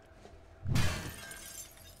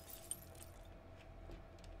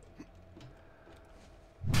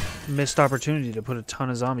 Missed opportunity to put a ton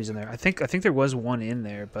of zombies in there. I think there was one in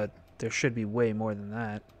there, but there should be way more than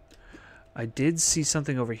that. I did see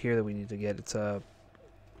something over here that we need to get. It's a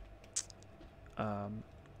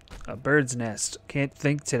bird's nest. Can't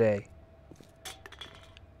think today.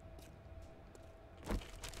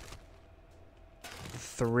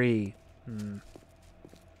 Three.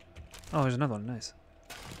 Oh, there's another one. Nice.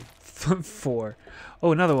 4.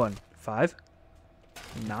 Oh, another one. 5.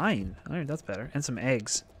 9. Alright, that's better. And some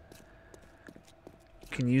eggs.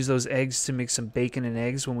 Can use those eggs to make some bacon and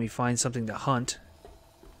eggs when we find something to hunt.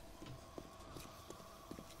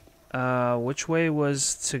 Which way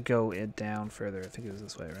was to go down further? I think it was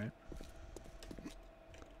this way, right?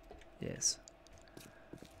 Yes.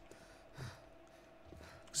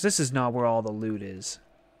 'Cause this is not where all the loot is.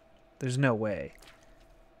 There's no way.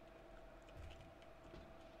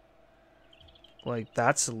 Like,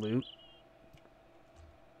 that's the loot.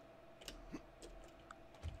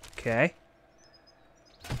 Okay.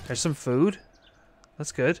 There's some food.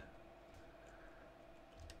 That's good.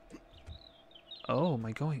 Oh, am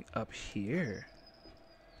I going up here?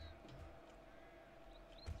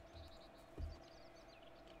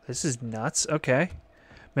 This is nuts. Okay.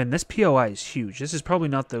 Man, this POI is huge. This is probably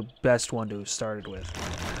not the best one to have started with.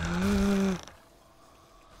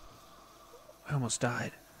 I almost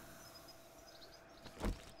died.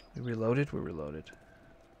 We reloaded? We're reloaded.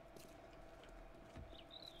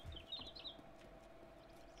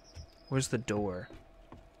 Where's the door?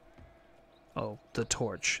 Oh, the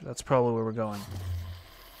torch. That's probably where we're going.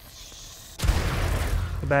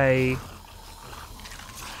 Bye.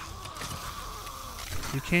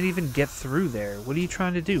 You can't even get through there. What are you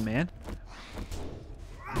trying to do, man?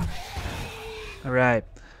 Alright.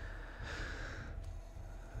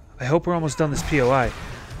 I hope we're almost done this POI,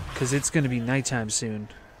 because it's going to be nighttime soon.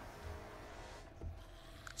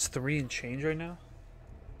 It's 3 and change right now?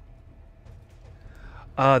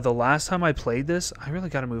 The last time I played this, I really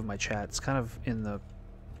got to move my chat. It's kind of in the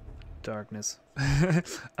darkness.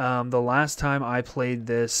 The last time I played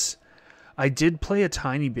this, I did play a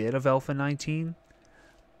tiny bit of Alpha 19,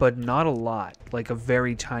 but not a lot. Like a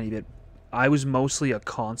very tiny bit. I was mostly a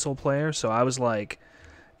console player, so I was like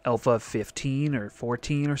Alpha 15 or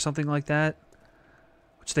 14 or something like that,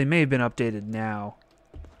 which they may have been updated now.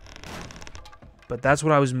 But that's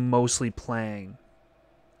what I was mostly playing.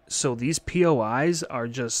 So these POIs are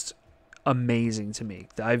just amazing to me.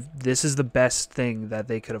 This is the best thing that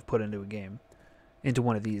they could have put into a game. Into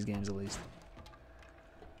one of these games, at least.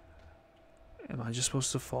 Am I just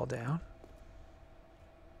supposed to fall down?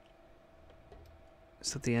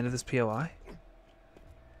 Is that the end of this POI?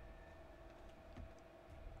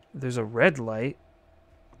 There's a red light.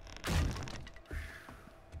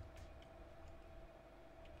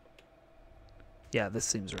 Yeah, this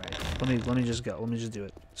seems right. Let me just go. Let me just do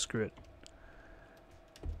it. Screw it.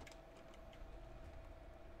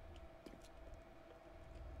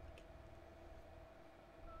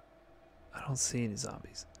 I don't see any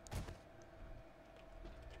zombies.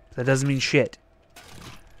 That doesn't mean shit.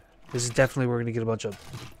 This is definitely where we're gonna get a bunch of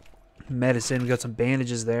medicine. We got some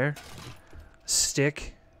bandages there. A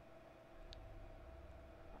stick.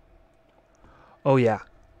 Oh yeah.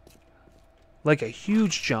 Like a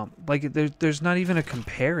huge jump. Like there's not even a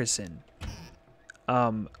comparison.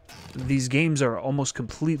 These games are almost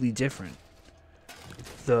completely different.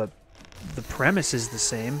 The premise is the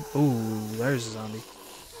same. Ooh, there's a zombie.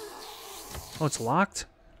 Oh, it's locked?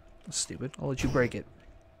 That's stupid. I'll let you break it.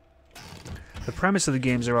 The premise of the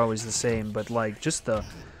games are always the same, but like just the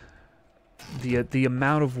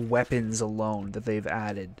amount of weapons alone that they've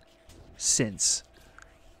added since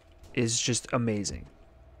is just amazing.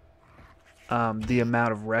 The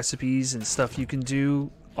amount of recipes and stuff you can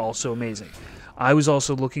do also amazing. I was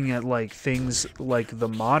also looking at like things like the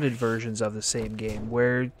modded versions of the same game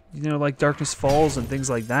where, you know, like Darkness Falls and things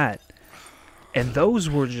like that. And those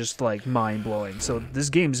were just like mind-blowing. So this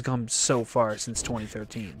game's come so far since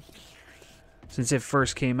 2013. Since it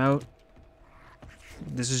first came out,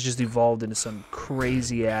 this has just evolved into some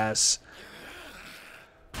crazy ass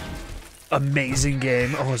amazing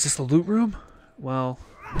game. Oh, is this the loot room? Well,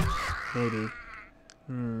 maybe.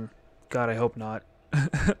 God, I hope not.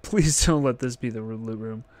 Please don't let this be the loot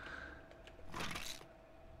room.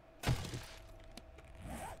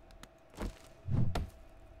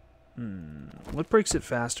 What breaks it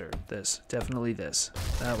faster? This. Definitely this.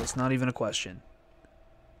 That was not even a question.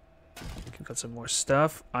 We've got some more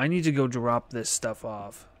stuff. I need to go drop this stuff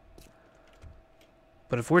off.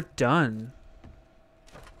 But if we're done...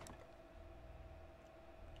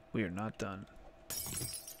 We are not done.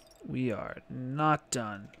 We are not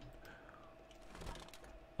done.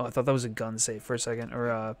 Oh, I thought that was a gun safe for a second. Or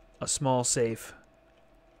a small safe.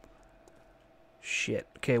 Shit.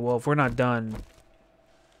 Okay, well, if we're not done...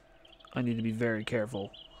 I need to be very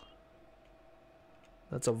careful.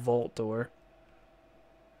 That's a vault door.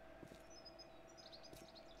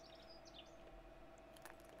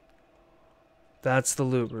 That's the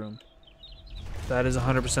loot room. That is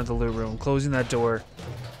 100% the loot room. Closing that door.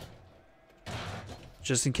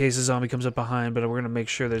 Just in case a zombie comes up behind, but we're going to make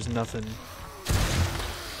sure there's nothing.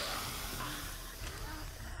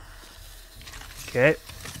 Okay.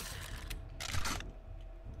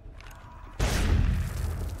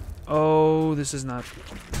 Oh, this is not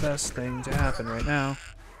the best thing to happen right now.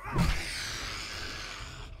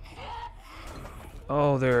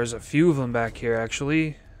 Oh, there's a few of them back here,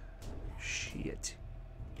 actually. Shit.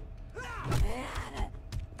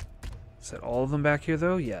 Is that all of them back here,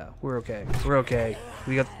 though? Yeah, we're okay. We're okay.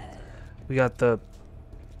 We got the...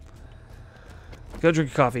 Go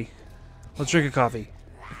drink a coffee. Let's drink a coffee.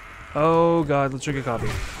 Oh, God, let's drink a coffee.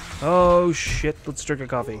 Oh, shit, let's drink a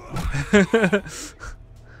coffee.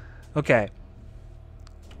 Okay.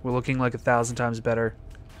 We're looking like 1,000 times better.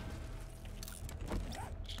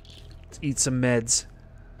 Let's eat some meds.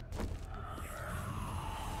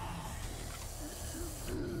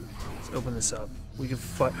 Let's open this up. We can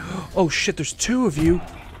fight. Oh shit, there's 2 of you!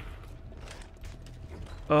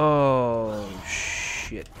 Oh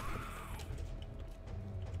shit.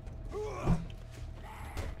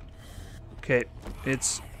 Okay,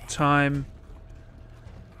 it's time.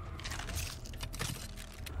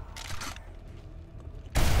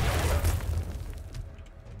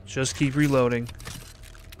 Just keep reloading.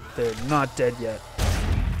 They're not dead yet.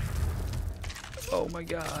 Oh my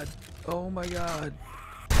god. Oh my god.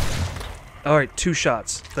 Alright, 2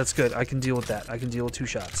 shots. That's good. I can deal with that. I can deal with 2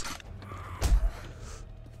 shots.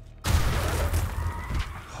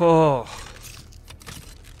 Oh.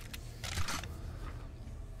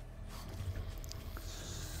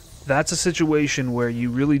 That's a situation where you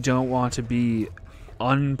really don't want to be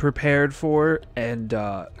unprepared for, and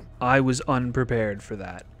I was unprepared for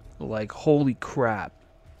that. Like, holy crap.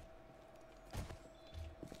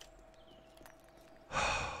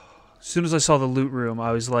 As soon as I saw the loot room,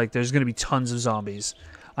 I was like, there's going to be tons of zombies.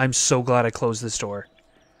 I'm so glad I closed this door.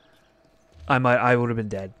 I would have been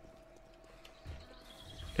dead.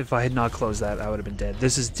 If I had not closed that, I would have been dead.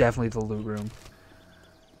 This is definitely the loot room.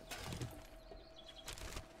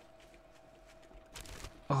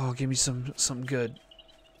 Oh, give me some good.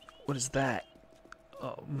 What is that?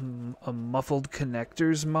 A muffled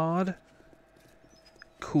connectors mod?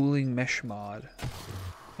 Cooling mesh mod.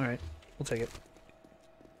 Alright, we'll take it.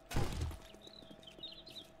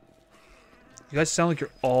 You guys sound like you're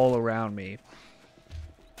all around me.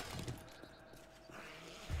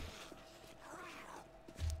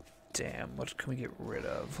 Damn, what can we get rid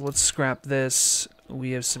of? Let's scrap this.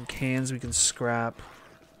 We have some cans we can scrap.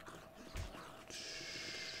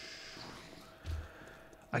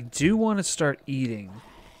 I do want to start eating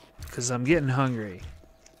because I'm getting hungry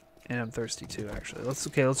and I'm thirsty too. Actually, let's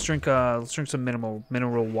drink some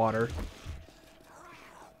mineral water.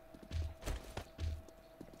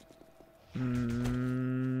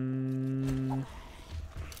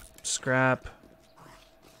 Scrap.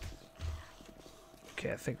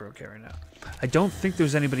 Okay, I think we're okay right now. I don't think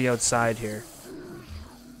there's anybody outside here.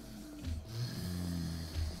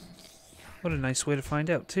 What a nice way to find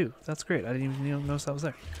out, too. That's great. I didn't even notice that was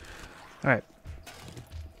there. Alright.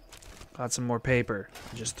 Got some more paper.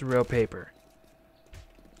 I just threw out paper.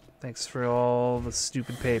 Thanks for all the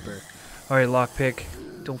stupid paper. Alright, lockpick.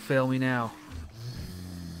 Don't fail me now.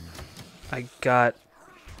 I got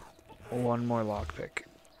one more lockpick.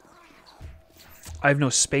 I have no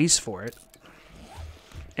space for it.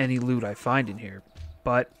 Any loot I find in here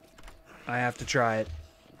but I have to try it.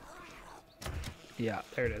 Yeah,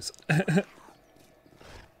 there it is.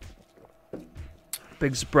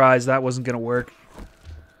 Big surprise, that wasn't gonna work.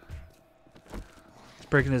 He's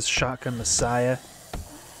breaking his shotgun Messiah.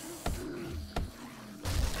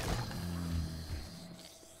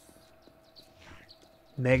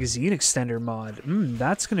 Magazine extender mod.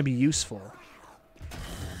 That's gonna be useful.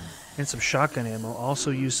 And some shotgun ammo,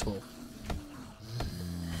 also useful.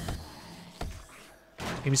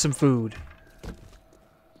 Give me some food.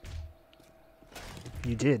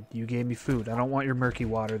 You did. You gave me food. I don't want your murky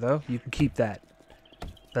water, though. You can keep that.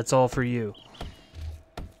 That's all for you.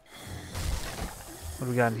 What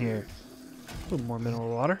do we got in here? A little more mineral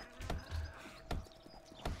water.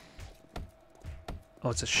 Oh,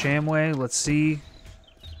 it's a shamway. Let's see.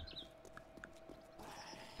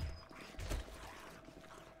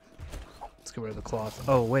 Let's get rid of the cloth.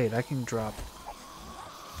 Oh, wait. I can drop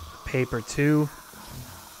paper, too.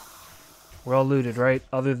 We're all looted, right?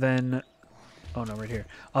 Other than... Oh, no, right here.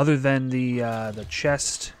 Other than the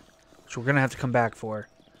chest, which we're going to have to come back for.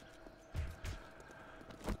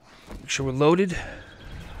 Make sure we're loaded.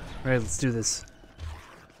 All right, let's do this.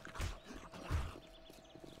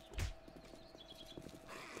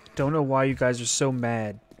 Don't know why you guys are so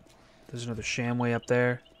mad. There's another shamway up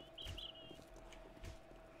there.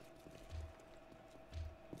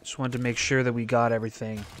 Just wanted to make sure that we got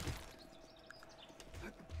everything.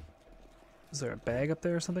 Is there a bag up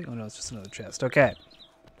there or something? Oh no, it's just another chest. Okay.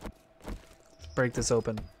 Let's break this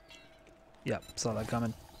open. Yep, saw that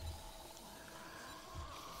coming.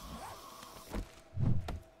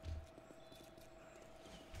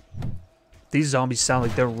 These zombies sound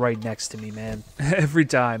like they're right next to me, man. Every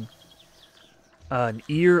time. An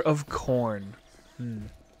ear of corn.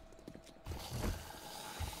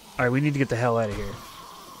 Alright, we need to get the hell out of here.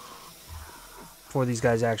 Before these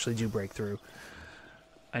guys actually do break through.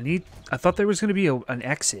 I thought there was going to be an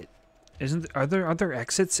exit. Are there other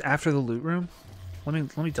exits after the loot room?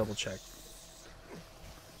 Let me double check.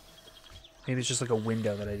 Maybe it's just like a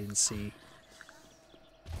window that I didn't see.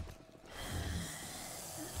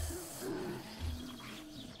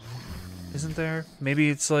 Isn't there? Maybe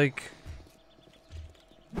it's like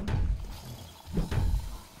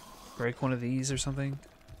break one of these or something.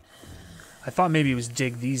 I thought maybe it was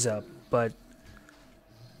dig these up, but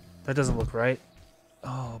that doesn't look right.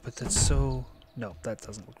 Oh, but that's so... No, that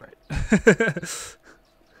doesn't look right.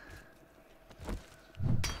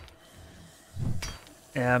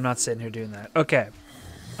 Yeah, I'm not sitting here doing that. Okay.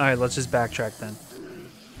 Alright, let's just backtrack then.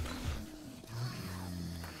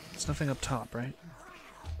 There's nothing up top, right?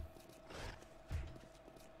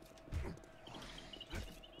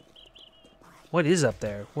 What is up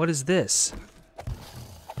there? What is this?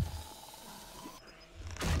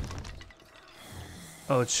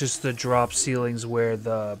 Oh, it's just the drop ceilings where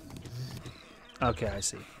the... Okay, I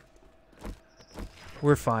see.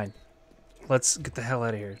 We're fine. Let's get the hell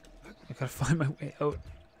out of here. I gotta find my way out.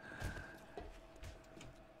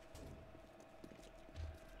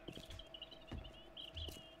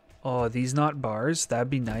 Oh, are these not bars? That'd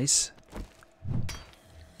be nice.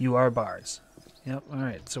 You are bars. Yep,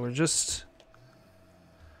 alright. So we're just...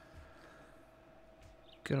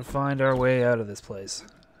 gonna find our way out of this place.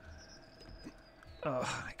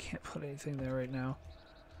 Oh, I can't put anything there right now.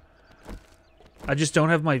 I just don't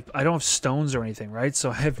have I don't have stones or anything, right?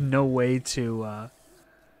 So I have no way to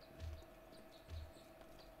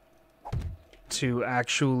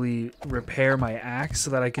actually repair my axe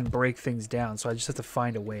so that I can break things down. So I just have to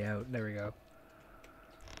find a way out. There we go.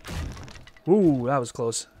 Ooh, that was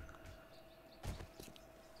close.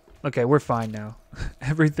 Okay, we're fine now.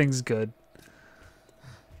 Everything's good.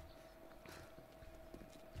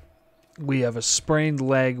 We have a sprained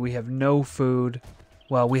leg. We have no food.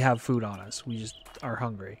 Well, we have food on us. We just are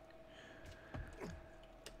hungry.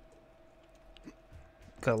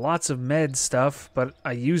 Got lots of med stuff, but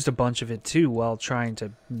I used a bunch of it too while trying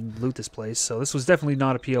to loot this place. So this was definitely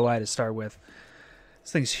not a POI to start with.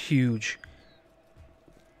 This thing's huge.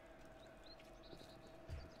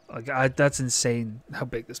 Like, that's insane how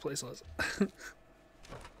big this place was.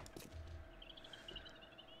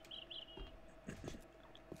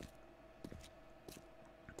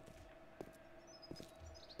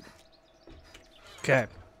 Okay.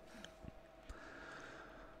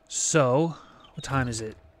 So, what time is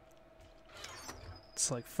it?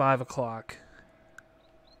 It's like 5 o'clock.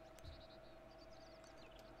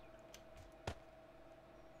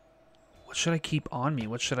 What should I keep on me?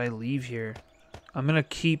 What should I leave here? I'm gonna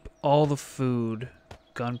keep all the food.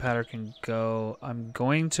 Gunpowder can go. I'm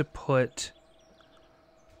going to put...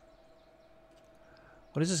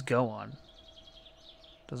 What does this go on?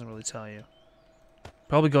 Doesn't really tell you.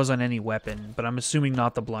 Probably goes on any weapon, but I'm assuming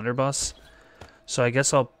not the blunderbuss. So I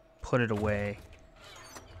guess I'll put it away.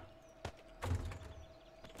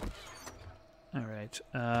 Alright.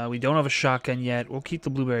 We don't have a shotgun yet. We'll keep the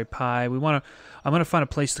blueberry pie. I'm gonna find a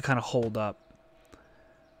place to kind of hold up.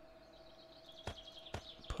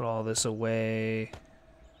 Put all this away.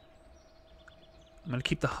 I'm gonna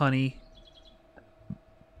keep the honey.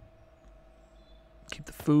 Keep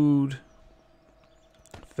the food.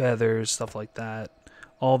 Feathers, stuff like that.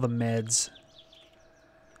 All the meds.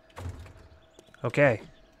 Okay.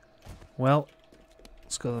 Well,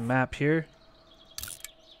 let's go to the map here.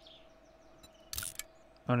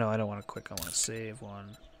 Oh no, I don't want to quick. I want to save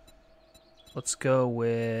one. Let's go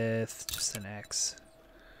with just an X.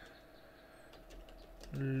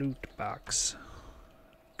 Loot box.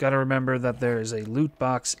 Gotta remember that there is a loot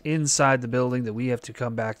box inside the building that we have to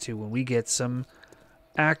come back to when we get some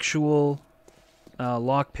actual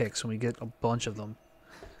lockpicks, when we get a bunch of them.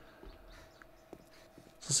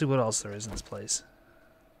 So let's see what else there is in this place.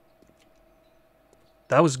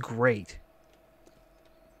 That was great.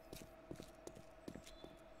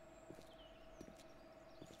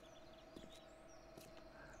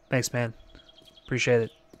 Thanks, man. Appreciate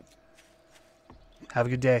it. Have a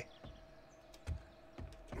good day.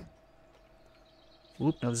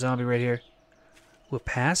 Whoop, another zombie right here. We're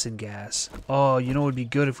passing gas. Oh, you know what would be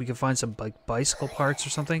good if we could find some like bicycle parts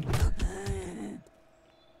or something?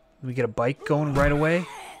 We get a bike going right away?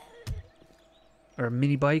 Or a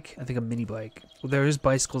mini bike? I think a mini bike. Well, there is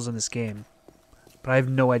bicycles in this game. But I have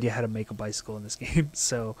no idea how to make a bicycle in this game.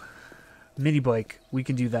 So, mini bike, we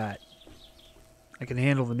can do that. I can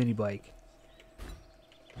handle the mini bike.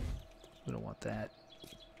 We don't want that.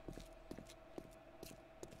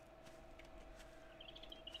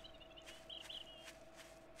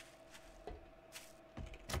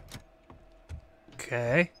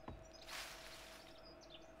 Okay.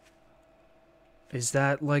 Is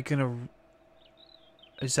that like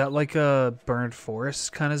is that like a burned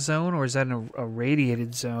forest kind of zone, or is that a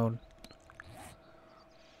radiated zone?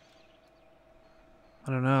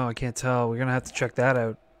 I don't know. I can't tell. We're gonna have to check that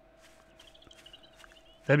out.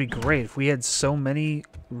 That'd be great if we had so many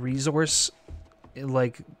resource,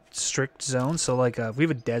 like, strict zones. So, like, if we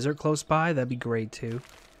have a desert close by, that'd be great too.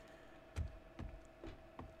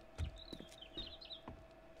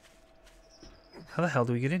 How the hell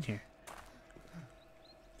do we get in here?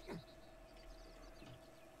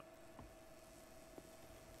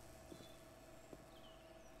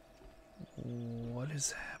 What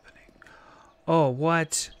is happening? Oh,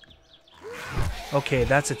 what? Okay,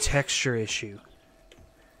 that's a texture issue.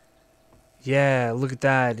 Yeah, look at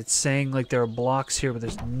that. It's saying like there are blocks here, but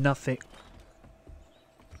there's nothing.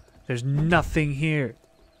 There's nothing here.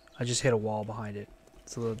 I just hit a wall behind it.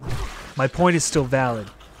 So my point is still valid.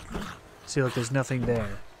 See, look, there's nothing there.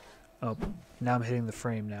 Oh, now I'm hitting the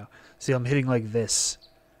frame now. See, I'm hitting like this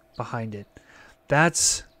behind it.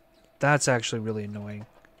 That's actually really annoying.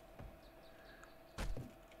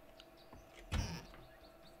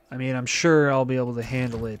 I mean, I'm sure I'll be able to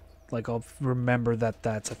handle it. Like, I'll remember that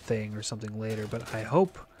that's a thing or something later, but I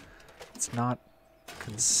hope it's not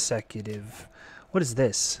consecutive. What is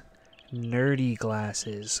this? Nerdy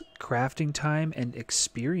glasses. Crafting time and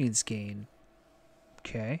experience gain.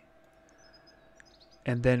 Okay.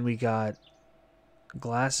 And then we got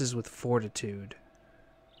glasses with fortitude.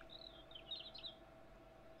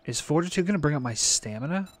 Is fortitude going to bring up my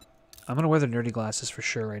stamina? I'm going to wear the nerdy glasses for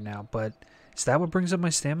sure right now, but is that what brings up my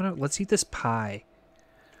stamina? Let's eat this pie.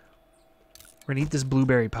 We're going to eat this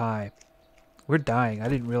blueberry pie. We're dying. I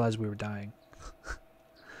didn't realize we were dying.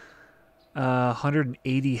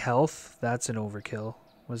 180 health. That's an overkill.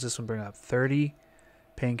 What does this one bring up? 30.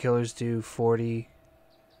 Painkillers do 40.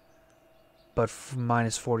 But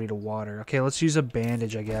minus 40 to water. Okay, let's use a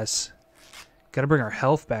bandage, I guess. Gotta bring our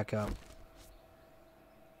health back up.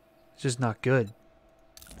 It's just not good.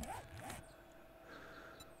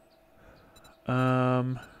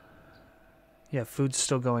 Yeah, food's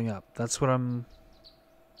still going up. That's what I'm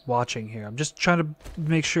watching here. I'm just trying to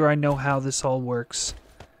make sure I know how this all works.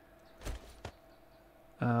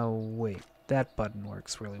 Wait. That button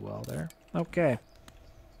works really well there. Okay.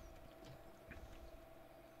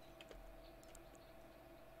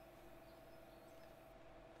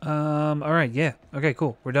 Alright, yeah. Okay,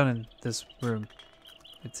 cool. We're done in this room,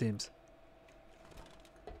 it seems.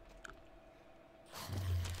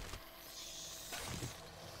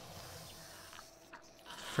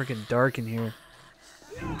 Freaking dark in here.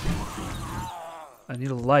 I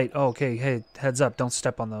need a light. Oh, okay. Hey, heads up. Don't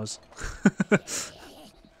step on those.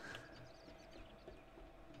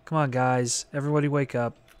 Come on, guys. Everybody wake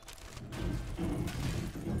up.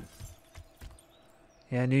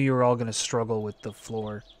 Yeah, I knew you were all going to struggle with the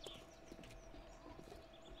floor.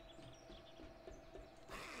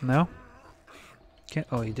 No? Can't.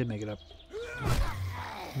 Oh, he did make it up.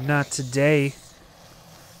 Not today.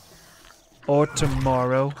 Or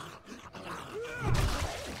tomorrow.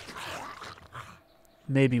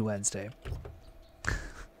 Maybe Wednesday.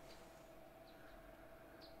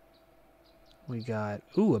 We got,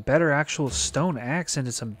 ooh, a better actual stone axe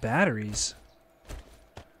into some batteries.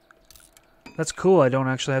 That's cool. I don't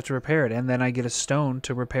actually have to repair it. And then I get a stone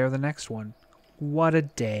to repair the next one. What a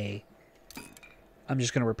day. I'm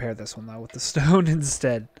just going to repair this one, though, with the stone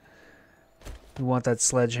instead. We want that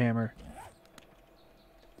sledgehammer.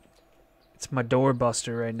 It's my door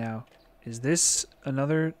buster right now. Is this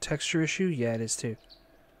another texture issue? Yeah, it is, too.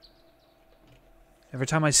 Every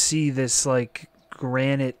time I see this, like,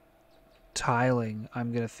 granite tiling,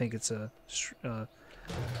 I'm going to think it's a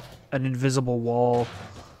an invisible wall.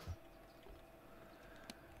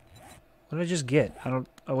 What did I just get?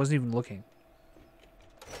 I wasn't even looking.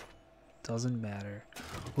 Doesn't matter.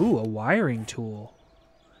 Ooh, a wiring tool.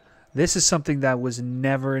 This is something that was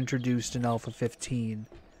never introduced in Alpha 15.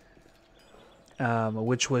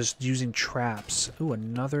 Which was using traps. Ooh,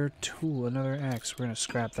 another tool, another axe. We're going to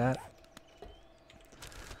scrap that.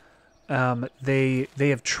 They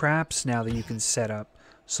have traps now that you can set up.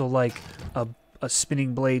 So like a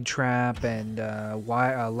spinning blade trap and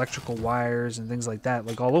electrical wires and things like that,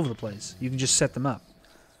 like all over the place. You can just set them up.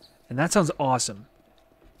 And that sounds awesome.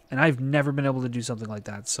 And I've never been able to do something like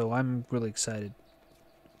that, so I'm really excited.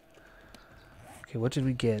 Okay, what did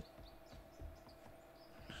we get?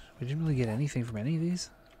 We didn't really get anything from any of these.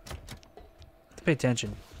 Pay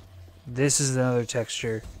attention. This is another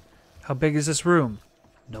texture. How big is this room?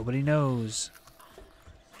 Nobody knows.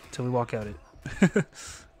 Until we walk out it.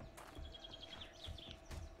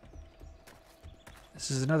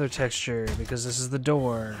 This is another texture because this is the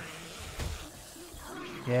door.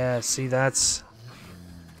 Yeah, see, that's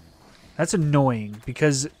annoying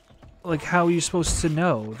because, like, how are you supposed to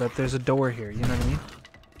know that there's a door here? You know what I mean?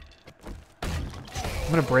 I'm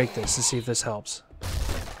gonna break this and see if this helps.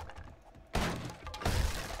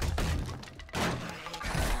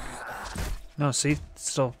 No, see,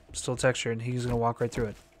 still texture, and he's gonna walk right through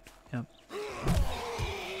it. Yep.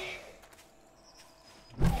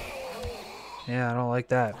 Yeah, I don't like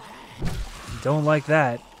that. Don't like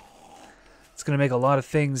that. It's gonna make a lot of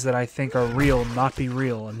things that I think are real not be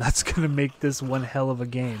real, and that's gonna make this one hell of a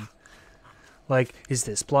game. Like, is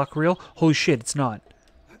this block real? Holy shit, it's not.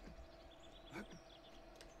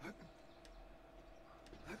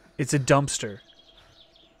 It's a dumpster.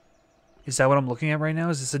 Is that what I'm looking at right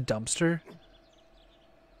now? Is this a dumpster?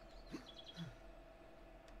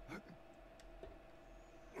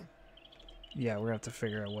 Yeah, we're gonna have to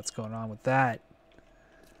figure out what's going on with that.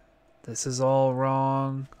 This is all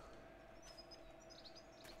wrong.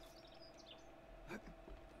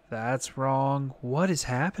 That's wrong. What is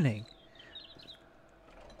happening?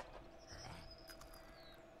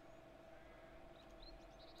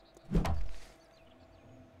 I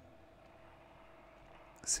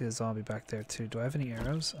see a zombie back there too. Do I have any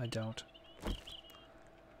arrows? I don't.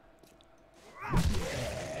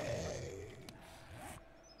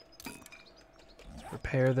 Let's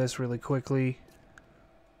repair this really quickly.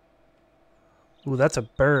 Ooh, that's a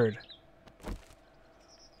bird. Okay,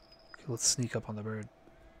 let's sneak up on the bird.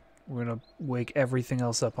 We're gonna wake everything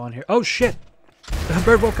else up on here. Oh shit! The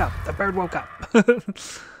bird woke up! The bird woke up!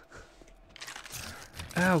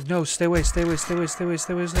 Ow, no, stay away, stay away, stay away, stay away,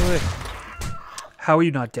 stay away, stay away. How are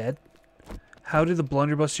you not dead? How did the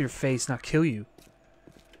blunderbuss to your face not kill you?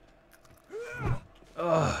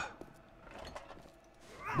 Ugh.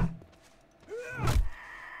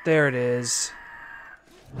 There it is.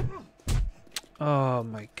 Oh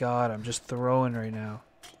my god, I'm just throwing right now.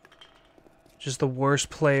 Just the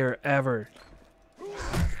worst player ever.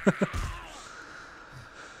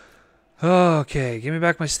 Okay, give me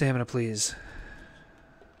back my stamina, please.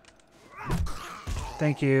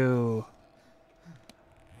 Thank you.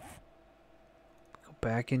 Go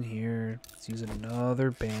back in here. Let's use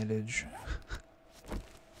another bandage.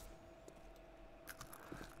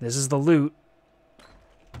 This is the loot.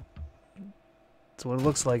 That's what it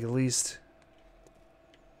looks like, at least.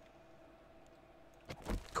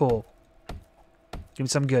 Cool. Give me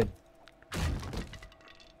some good.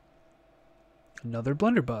 Another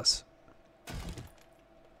blunderbuss.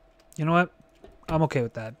 You know what? I'm okay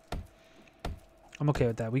with that. I'm okay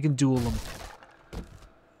with that. We can duel them.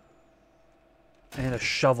 And a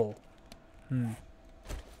shovel. I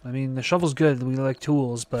mean, the shovel's good. We like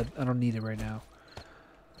tools, but I don't need it right now.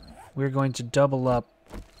 We're going to double up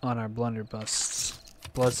on our blunderbuss.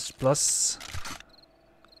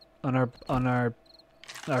 on our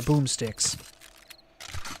boomsticks.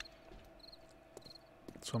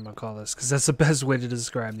 That's what I'm gonna call this, because that's the best way to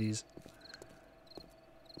describe these.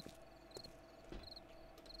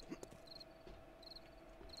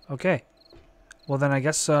 Okay. Well then I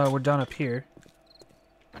guess we're done up here.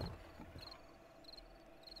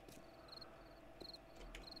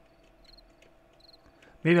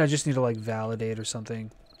 Maybe I just need to like validate or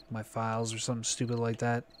something. My files or something stupid like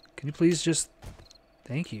that. Can you please just...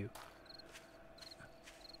 Thank you.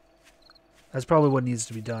 That's probably what needs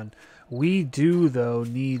to be done. We do, though,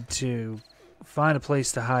 need to find a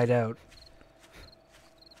place to hide out.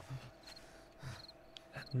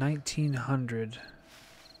 At 1900...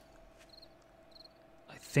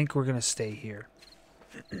 I think we're going to stay here.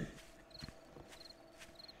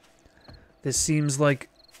 This seems like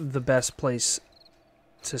the best place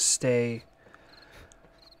to stay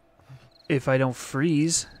if I don't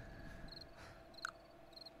freeze.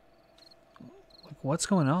 Like, what's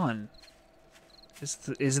going on? Is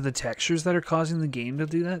it the textures that are causing the game to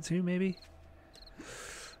do that too, maybe?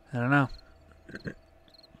 I don't know.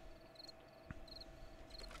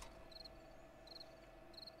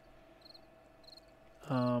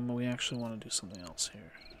 We actually want to do something else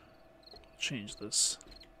here. Change this.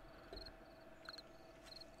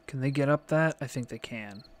 Can they get up that? I think they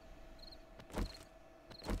can.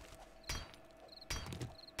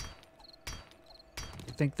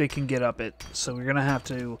 I think they can get up it, so we're gonna have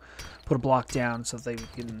to put a block down so that they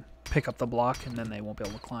can pick up the block and then they won't be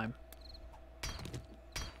able to climb.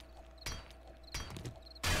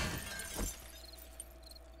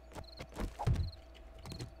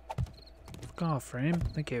 Fuck off, frame.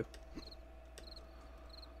 Thank you.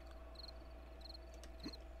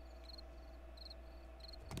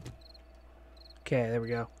 Okay, there we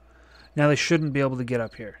go. Now they shouldn't be able to get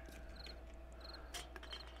up here.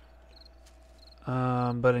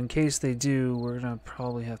 But in case they do, we're going to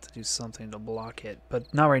probably have to do something to block it.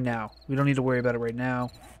 But not right now. We don't need to worry about it right now.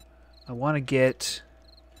 I want to get...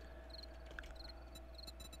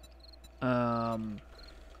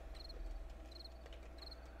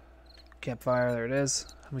 campfire, there it is.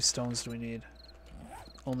 How many stones do we need?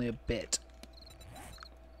 Only a bit.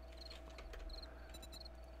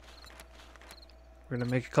 We're going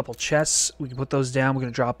to make a couple chests. We can put those down. We're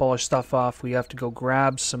going to drop all our stuff off. We have to go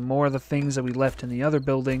grab some more of the things that we left in the other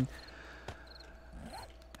building.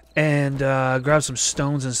 And grab some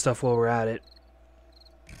stones and stuff while we're at it.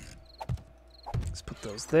 Let's put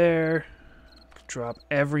those there. Drop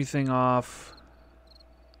everything off.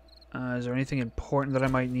 Is there anything important that I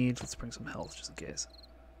might need? Let's bring some health just in case.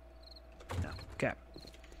 No. Okay.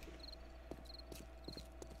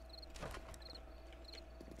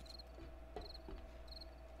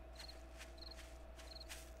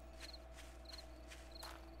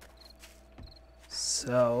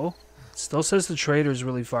 So, it still says the trader is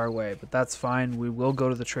really far away, but that's fine. We will go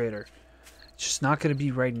to the trader. It's just not going to be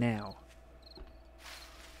right now.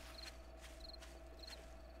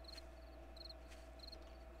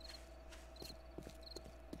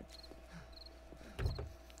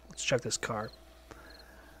 Let's check this car.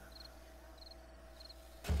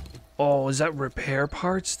 Oh, is that repair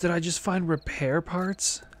parts? Did I just find repair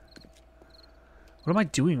parts? What am I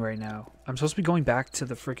doing right now? I'm supposed to be going back to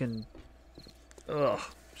the freaking... Ugh,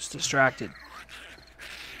 just distracted.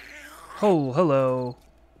 Oh, hello.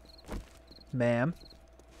 Ma'am.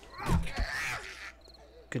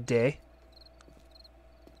 Good day.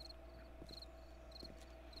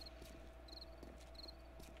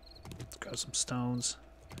 Let's grab some stones.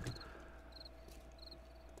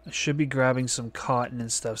 I should be grabbing some cotton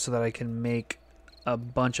and stuff so that I can make a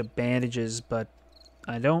bunch of bandages, but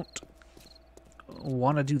I don't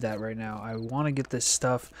want to do that right now. I want to get this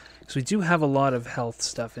stuff because we do have a lot of health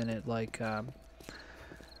stuff in it, like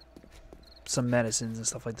some medicines and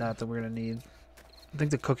stuff like that that we're going to need. I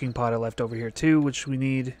think the cooking pot I left over here too, which we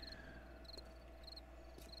need.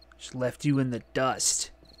 Just left you in the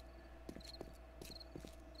dust.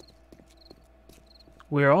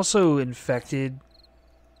 We're also infected.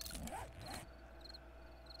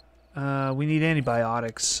 We need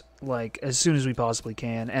antibiotics, like, as soon as we possibly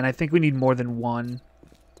can. And I think we need more than one.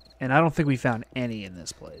 And I don't think we found any in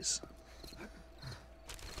this place.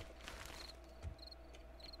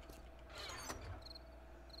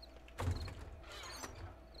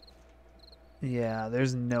 Yeah,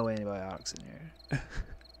 there's no antibiotics in here.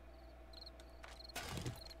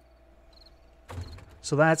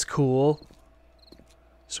 So that's cool.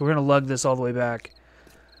 So we're going to lug this all the way back.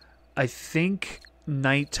 I think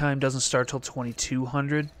nighttime doesn't start till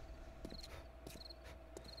 2200.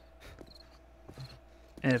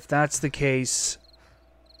 And if that's the case...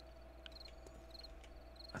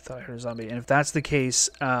 I thought I heard a zombie. And if that's the case,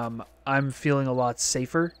 I'm feeling a lot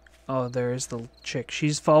safer. Oh, there is the chick.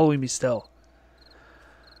 She's following me still.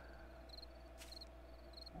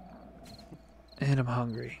 And I'm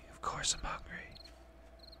hungry. Of course I'm hungry.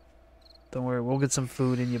 Don't worry, we'll get some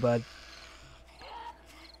food in you, bud.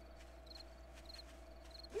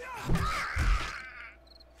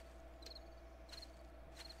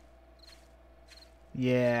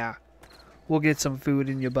 Yeah. We'll get some food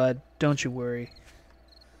in you, bud. Don't you worry.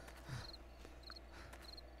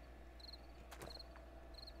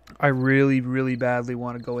 I really, really badly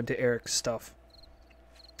want to go into Eric's stuff.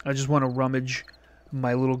 I just want to rummage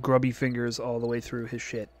my little grubby fingers all the way through his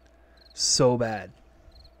shit. So bad.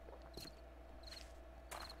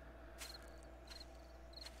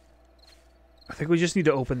 I think we just need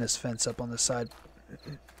to open this fence up on this side.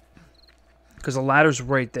 Because the ladder's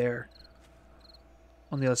right there.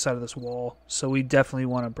 On the other side of this wall. So we definitely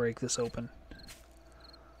want to break this open.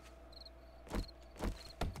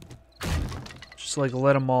 Just like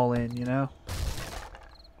let them all in, you know?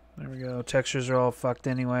 There we go. Textures are all fucked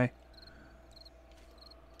anyway.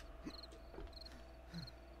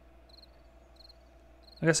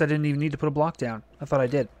 I guess I didn't even need to put a block down. I thought I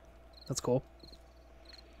did. That's cool.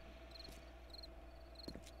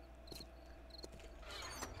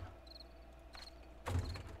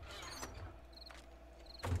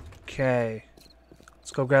 Okay.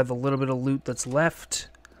 Let's go grab the little bit of loot that's left.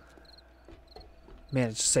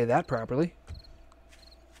 Managed to say that properly.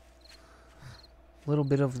 Little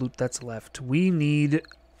bit of loot that's left. We need...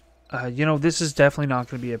 you know, this is definitely not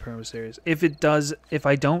going to be a perma series. If it does... If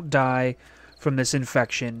I don't die from this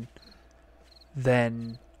infection,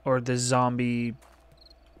 then... Or the zombie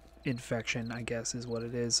infection, I guess, is what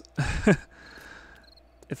it is.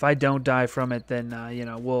 If I don't die from it, then, you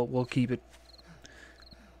know, we'll keep it...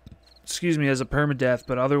 Excuse me, as a permadeath,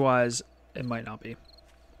 but otherwise, it might not be.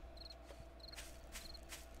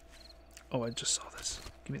 Oh, I just saw this.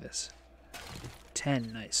 Give me this.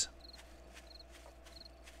 10, nice.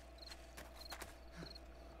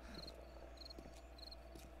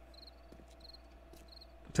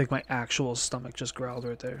 I think my actual stomach just growled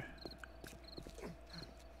right there.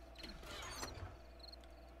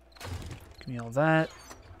 Give me all that.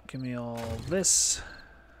 Give me all this.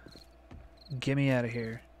 Get me out of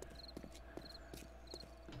here.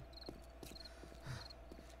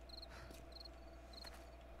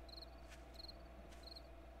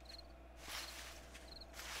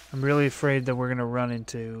 I'm really afraid that we're going to run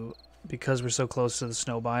into, because we're so close to the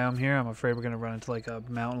snow biome here, I'm afraid we're going to run into like a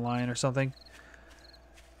mountain lion or something.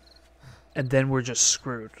 And then we're just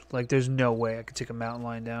screwed. Like, there's no way I could take a mountain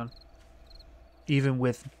lion down. Even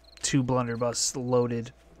with 2 blunderbuss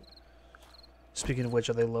loaded. Speaking of which,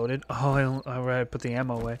 are they loaded? Oh, I put the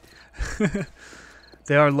ammo away.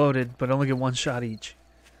 They are loaded, but only get 1 shot each.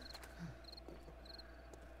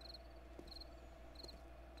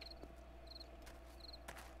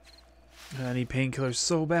 I need painkillers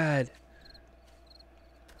so bad.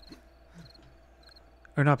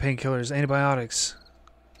 Or not painkillers, antibiotics.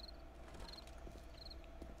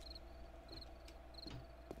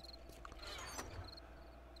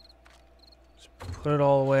 Just put it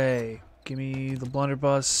all away. Give me the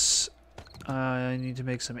blunderbuss. I need to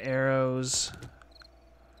make some arrows.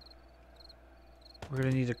 We're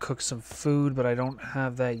gonna need to cook some food, but I don't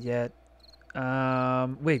have that yet.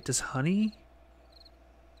 Wait, does honey?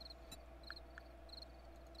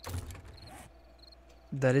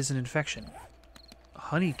 That is an infection.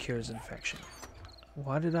 Honey cures infection.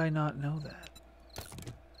 Why did I not know that?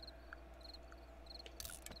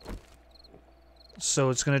 So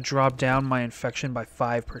it's going to drop down my infection by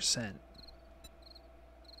 5%.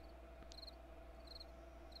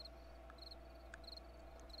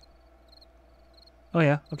 Oh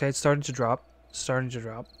yeah, okay, it's starting to drop. Starting to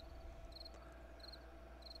drop.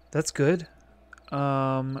 That's good.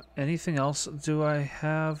 Anything else do I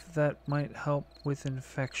have that might help with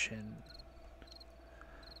infection?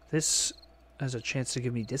 This has a chance to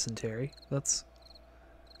give me dysentery. That's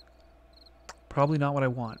probably not what I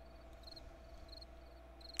want.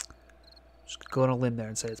 Just go on a limb there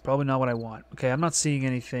and say it's probably not what I want. Okay, I'm not seeing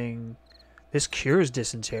anything. This cures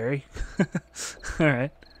dysentery.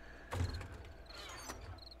 Alright.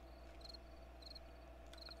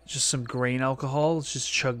 Just some grain alcohol. Let's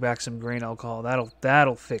just chug back some grain alcohol.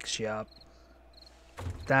 That'll fix you up.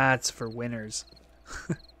 That's for winners.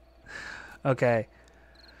 Okay.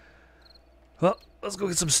 Well, let's go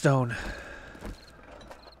get some stone.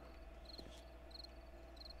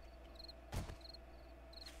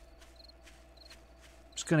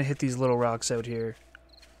 Just gonna hit these little rocks out here.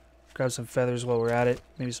 Grab some feathers while we're at it.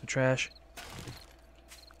 Maybe some trash.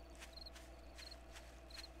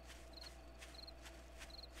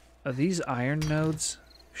 Are these iron nodes?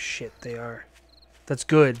 Shit, they are. That's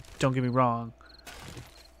good, don't get me wrong.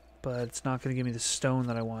 But it's not going to give me the stone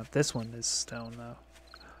that I want. This one is stone, though.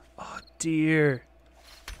 Oh, dear.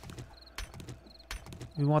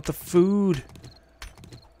 We want the food.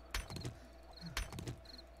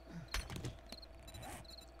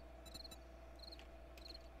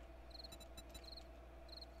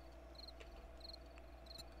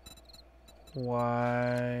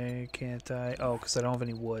 Why can't I? Oh, because I don't have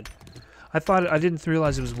any wood. I didn't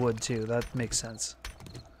realize it was wood, too. That makes sense.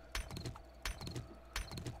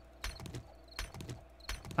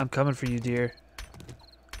 I'm coming for you, dear.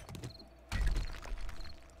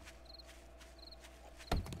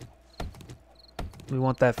 We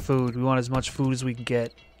want that food. We want as much food as we can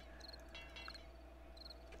get.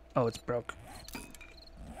 Oh, it's broke.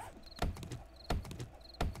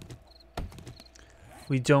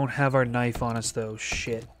 We don't have our knife on us, though.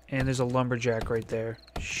 Shit. And there's a lumberjack right there.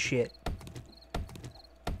 Shit.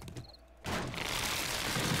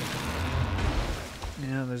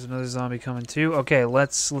 Yeah, there's another zombie coming too. Okay,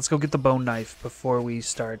 let's go get the bone knife before we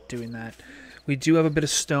start doing that. We do have a bit of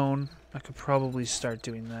stone. I could probably start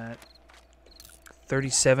doing that.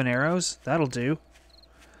 37 arrows? That'll do.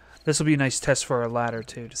 This will be a nice test for our ladder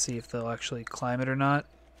too, to see if they'll actually climb it or not.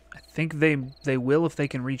 I think they will if they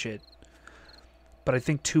can reach it. But I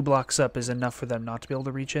think 2 blocks up is enough for them not to be able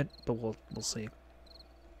to reach it, but we'll see.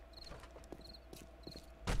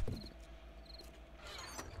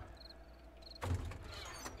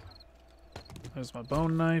 There's my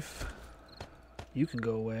bone knife. You can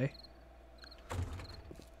go away.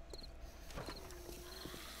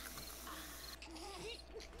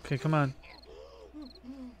 Okay, come on.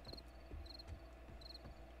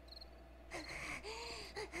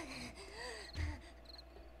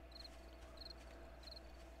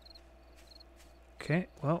 Okay,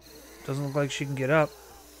 well, doesn't look like she can get up.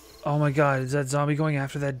 Oh my god, is that zombie going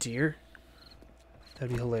after that deer?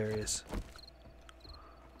 That'd be hilarious.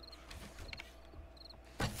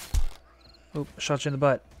 Oh, shot you in the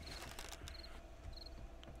butt.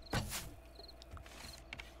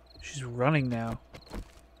 She's running now.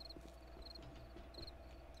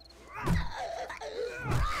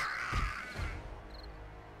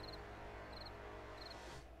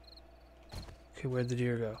 Okay, where'd the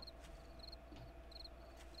deer go?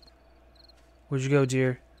 Where'd you go,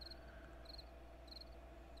 deer?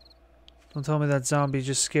 Don't tell me that zombie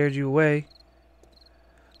just scared you away.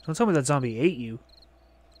 Don't tell me that zombie ate you.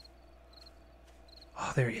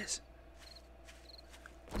 Oh, there he is.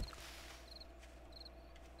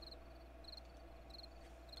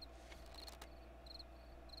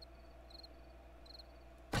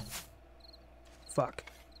 Fuck.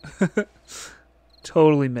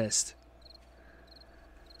 Totally missed.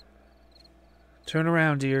 Turn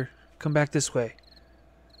around, dear. Come back this way.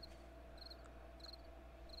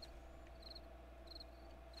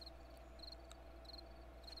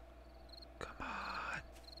 Come on.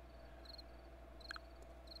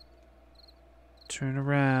 Turn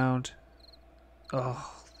around.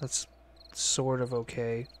 Oh, that's sort of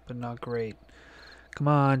okay, but not great. Come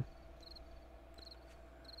on.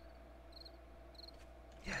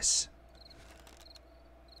 Yes.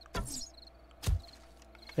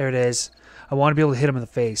 There it is. I want to be able to hit him in the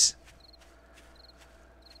face.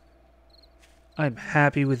 I'm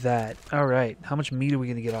happy with that. Alright, how much meat are we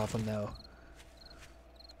going to get off him, though?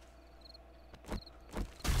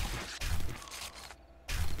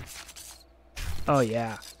 Oh,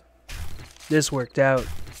 yeah. This worked out.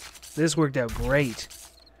 This worked out great.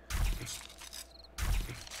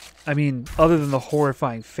 I mean, other than the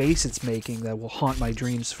horrifying face it's making that will haunt my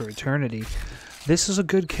dreams for eternity, this is a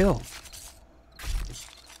good kill.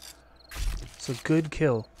 It's a good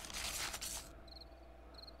kill.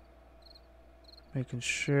 Making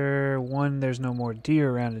sure, 1, there's no more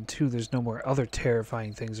deer around, and 2, there's no more other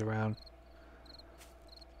terrifying things around.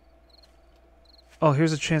 Oh,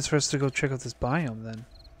 here's a chance for us to go check out this biome, then.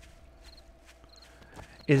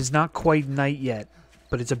 It is not quite night yet,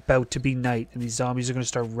 but it's about to be night, and these zombies are going to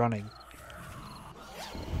start running.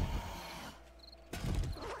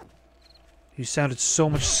 You sounded so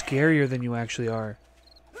much scarier than you actually are.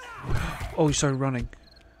 Oh, he started running.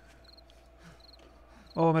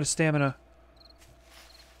 Oh, I'm out of stamina.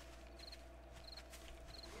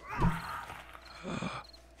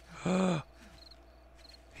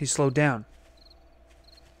 He slowed down.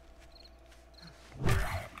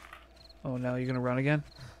 Oh, now you're gonna run again?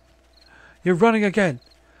 You're running again!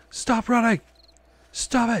 Stop running!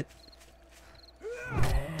 Stop it!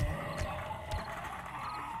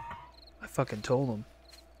 I fucking told him.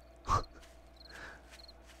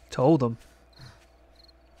 Told him.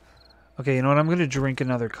 Okay, you know what? I'm going to drink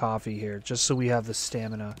another coffee here, just so we have the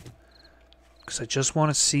stamina. Because I just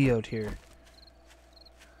want to see out here.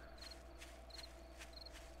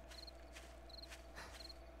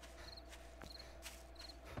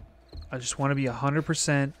 I just want to be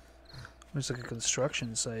 100%. Looks like a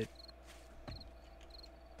construction site.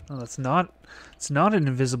 Oh, that's not... It's not an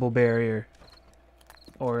invisible barrier.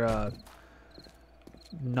 Or a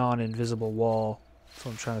non-invisible wall. That's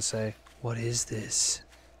what I'm trying to say. What is this?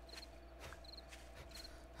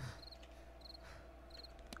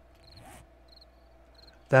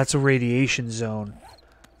 That's a radiation zone.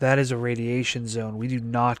 That is a radiation zone. We do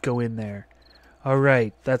not go in there.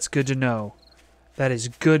 Alright, that's good to know. That is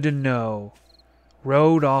good to know.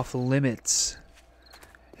 Road off limits.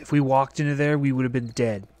 If we walked into there, we would have been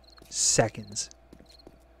dead. Seconds.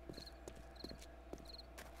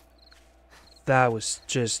 That was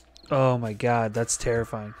just... Oh my god, that's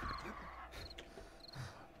terrifying.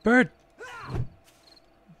 Bird!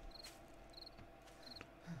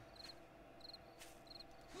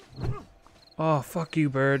 Oh, fuck you,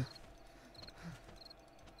 bird.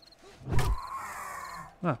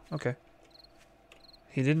 Oh, okay.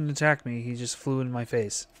 He didn't attack me, he just flew in my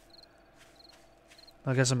face.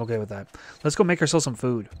 I guess I'm okay with that. Let's go make ourselves some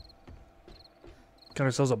food. Got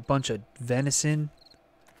ourselves a bunch of venison.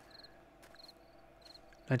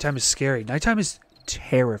 Nighttime is scary. Nighttime is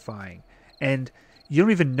terrifying. And you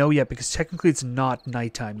don't even know yet because technically it's not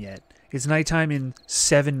nighttime yet. It's nighttime in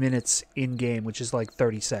 7 minutes in-game, which is like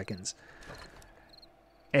 30 seconds.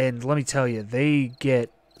 And let me tell you, they get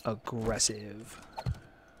aggressive.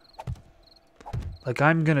 Like,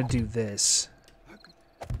 I'm gonna do this.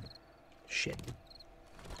 Shit.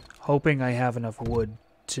 Hoping I have enough wood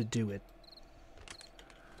to do it.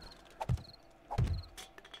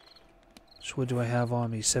 Which wood do I have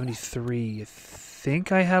on me? 73. I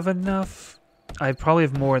think I have enough. I probably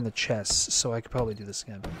have more in the chest, so I could probably do this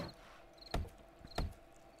again.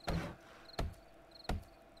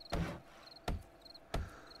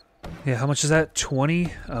 Yeah, how much is that?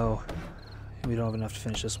 20? Oh, we don't have enough to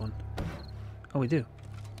finish this one. Oh, we do.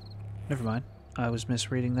 Never mind. I was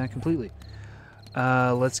misreading that completely.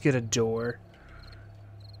 Let's get a door.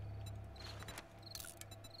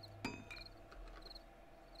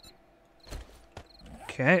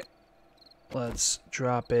 Okay. Let's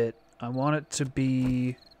drop it. I want it to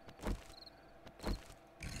be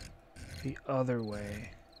the other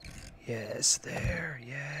way. Yes, there.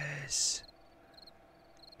 Yes.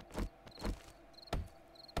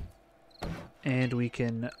 And we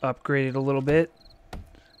can upgrade it a little bit.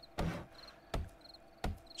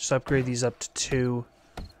 Just upgrade these up to 2.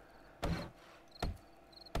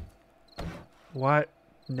 What?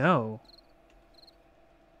 No.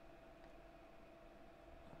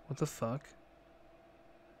 What the fuck?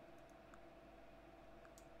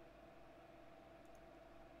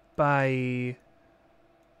 By...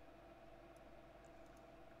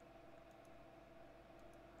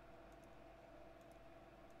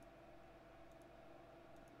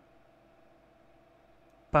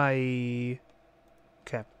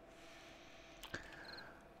 Okay.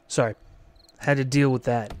 Sorry. Had to deal with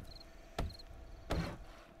that.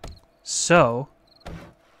 So...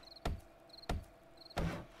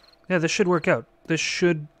 Yeah, this should work out. This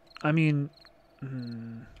should... I mean...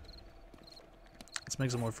 Let's make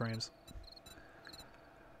some more frames.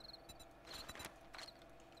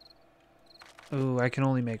 Ooh, I can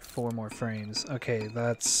only make 4 more frames. Okay,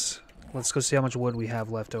 that's... Let's go see how much wood we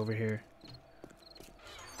have left over here.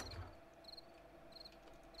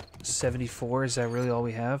 74, is that really all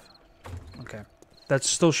we have? Okay. That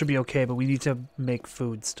still should be okay, but we need to make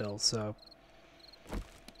food still, so... Let's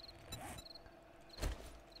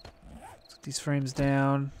put these frames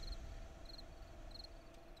down.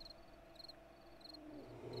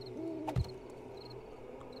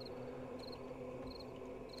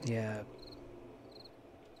 Yeah.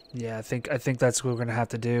 Yeah, I think that's what we're gonna have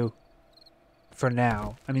to do. For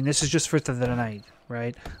now. I mean, this is just for the night,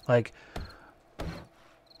 right? Like...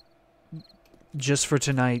 Just for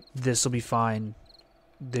tonight, this will be fine.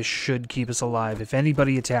 This should keep us alive. If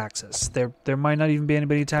anybody attacks us, there might not even be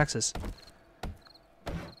anybody attacks us.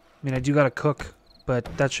 I mean, I do gotta cook, but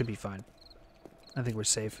that should be fine. I think we're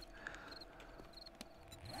safe.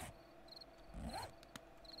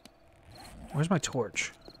 Where's my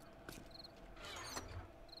torch?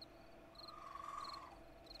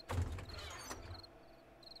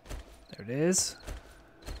 There it is.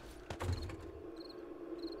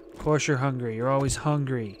 Of course you're hungry. You're always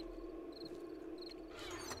hungry.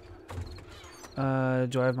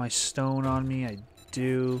 Do I have my stone on me? I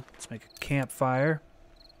do. Let's make a campfire.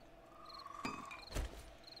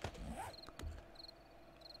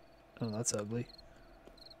 Oh, that's ugly.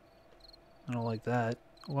 I don't like that.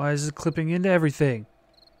 Why is it clipping into everything?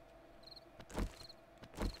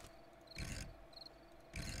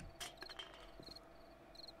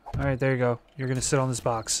 Alright, there you go. You're gonna sit on this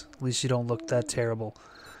box. At least you don't look that terrible.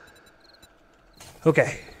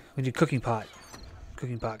 Okay, we need cooking pot.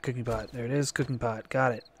 Cooking pot, cooking pot. There it is, cooking pot.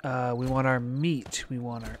 Got it. We want our meat. We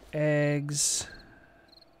want our eggs.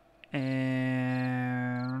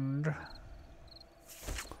 And...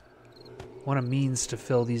 want a means to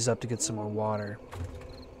fill these up to get some more water.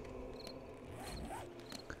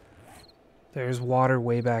 There's water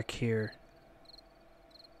way back here.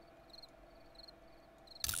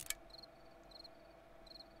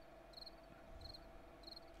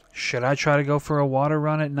 Should I try to go for a water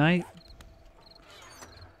run at night?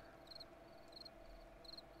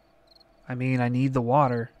 I mean, I need the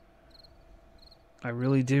water. I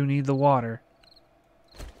really do need the water.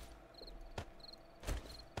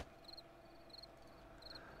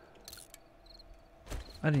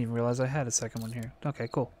 I didn't even realize I had a second one here. Okay,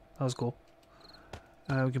 cool. That was cool.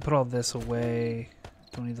 We can put all this away.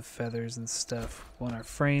 Don't need the feathers and stuff. Want our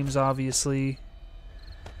frames, obviously.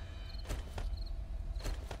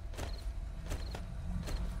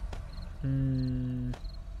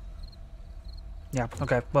 Yeah,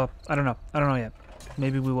 okay. Well, I don't know. I don't know yet.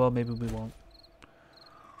 Maybe we will, maybe we won't.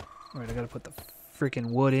 Alright, I gotta put the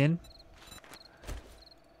freaking wood in.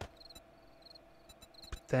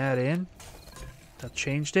 Put that in. That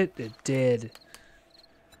changed it? It did.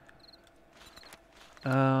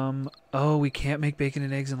 Oh, we can't make bacon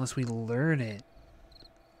and eggs unless we learn it.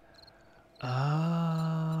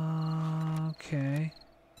 Okay.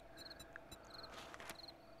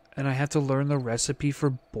 And I have to learn the recipe for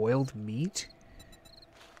boiled meat?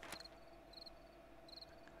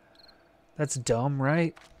 That's dumb,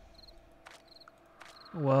 right?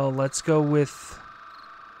 Well, let's go with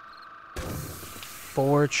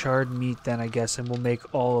 4 charred meat then, I guess, and we'll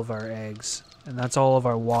make all of our eggs. And that's all of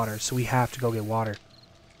our water, so we have to go get water.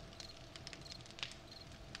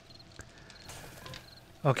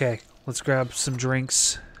 Okay, let's grab some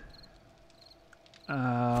drinks.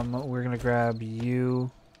 We're gonna grab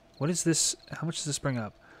you. What is this? How much does this bring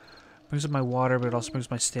up? Brings up my water, but it also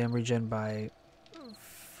brings my stamina regen by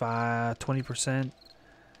 20%.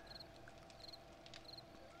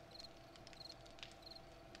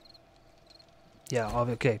 Yeah,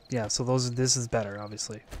 okay. Yeah, so this is better,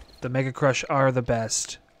 obviously. The Mega Crush are the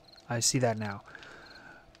best. I see that now.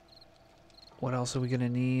 What else are we gonna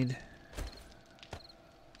need?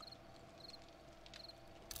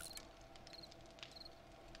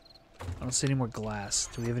 I don't see any more glass.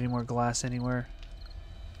 Do we have any more glass anywhere?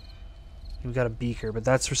 We got a beaker, but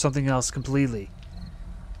that's for something else completely.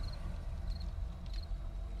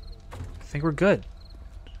 I think we're good.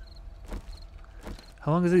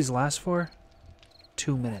 How long do these last for?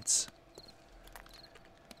 2 minutes.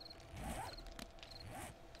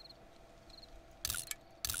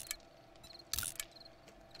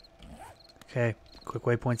 Okay, quick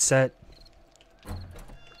waypoint set.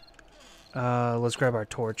 Let's grab our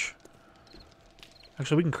torch.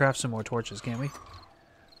 Actually, we can craft some more torches, can't we?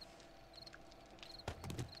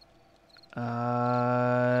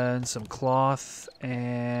 And some cloth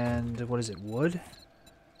and what is it? Wood?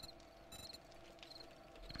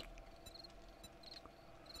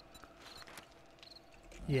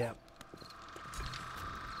 Yeah.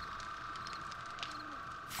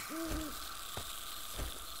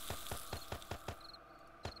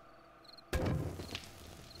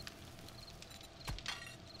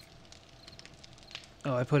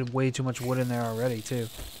 Oh, I put way too much wood in there already, too.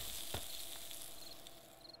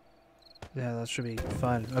 Yeah, that should be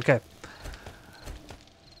fun. Okay.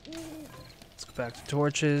 Let's go back to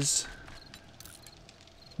torches.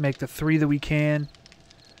 Make the 3 that we can.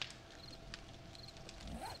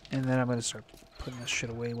 And then I'm going to start putting this shit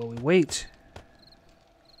away while we wait.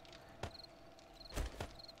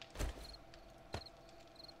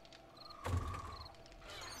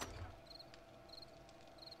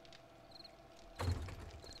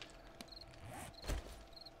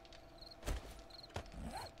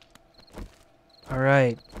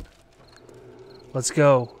 Alright. Let's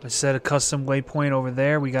go. I set a custom waypoint over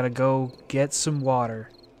there. We gotta go get some water.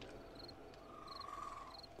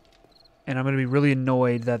 And I'm gonna be really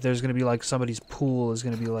annoyed that there's gonna be like somebody's pool is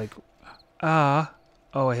gonna be like, ah.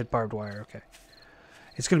 Oh, I hit barbed wire. Okay.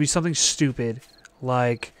 It's gonna be something stupid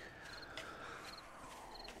like,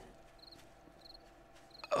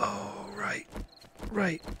 oh, right.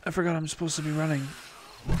 Right. I forgot I'm supposed to be running.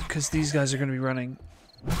 Because these guys are gonna be running.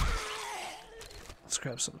 Let's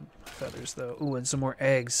grab some feathers, though. Ooh, and some more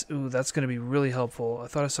eggs. Ooh, that's going to be really helpful. I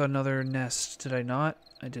thought I saw another nest. Did I not?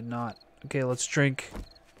 I did not. Okay, let's drink.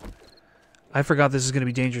 I forgot this is going to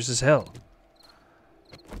be dangerous as hell.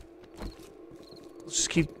 Let's just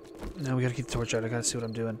keep... No, we got to keep the torch out. I got to see what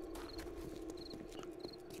I'm doing.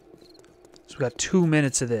 So we got 2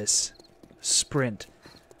 minutes of this. Sprint.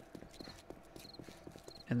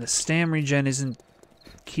 And the stam regen isn't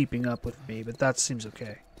keeping up with me, but that seems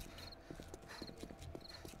okay.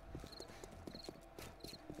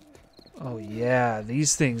 Oh yeah,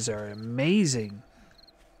 these things are amazing.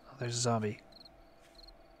 Oh, there's a zombie.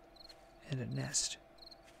 And a nest.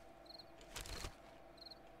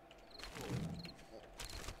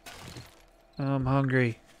 I'm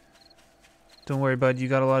hungry. Don't worry, bud. You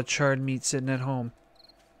got a lot of charred meat sitting at home.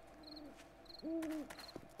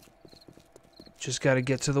 Just gotta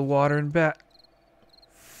get to the water and back.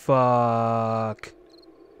 Fuck.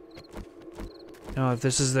 No, if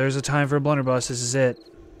there's a time for a blunderbuss, this is it.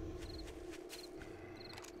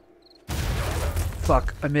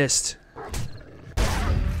 Fuck, I missed.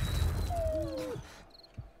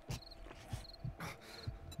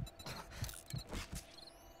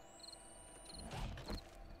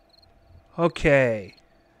 Okay.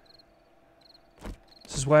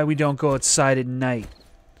 This is why we don't go outside at night.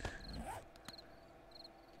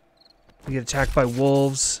 We get attacked by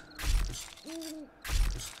wolves.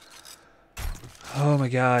 Oh my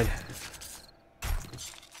god.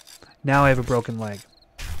 Now I have a broken leg.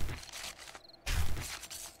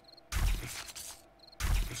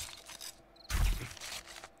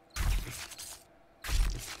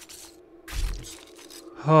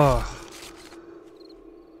 Oh.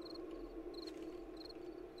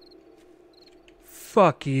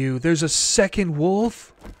 Fuck you. There's a second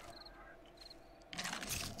wolf?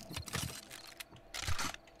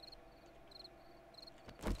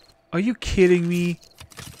 Are you kidding me?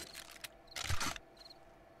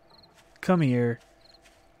 Come here.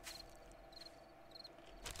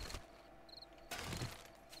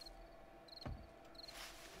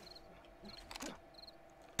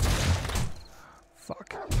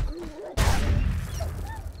 Fuck.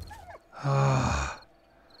 I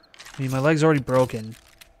mean, my leg's already broken.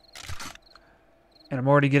 And I'm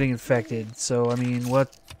already getting infected, so, I mean,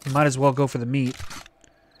 what? Might as well go for the meat.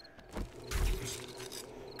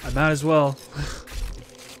 I might as well.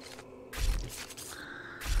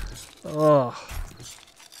 Oh.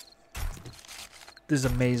 This is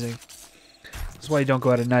amazing. This is why you don't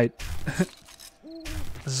go out at night.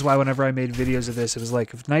 This is why whenever I made videos of this, it was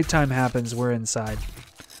like, if nighttime happens, we're inside.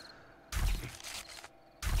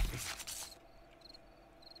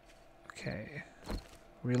 Okay.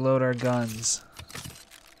 Reload our guns.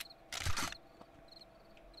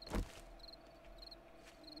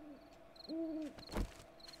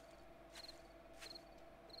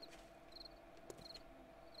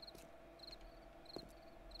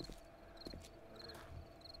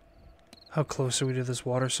 How close are we to this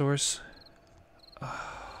water source?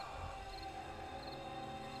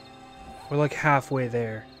 We're like halfway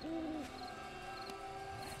there.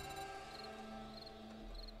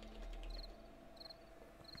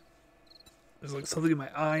 There's like something in my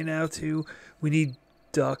eye now too. We need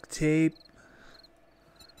duct tape.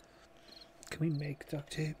 Can we make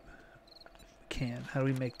duct tape? We can. How do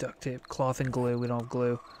we make duct tape? Cloth and glue. We don't have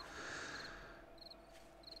glue.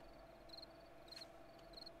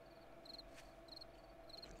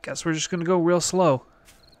 Guess we're just gonna go real slow.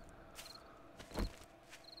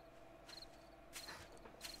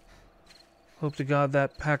 Hope to God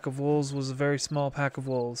that pack of wolves was a very small pack of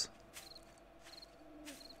wolves.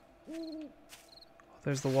 Oh,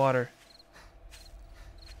 there's the water.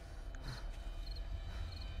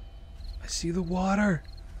 I see the water.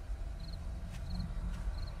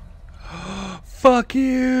 Fuck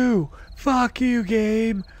you! Fuck you,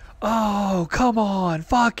 game! Oh, come on!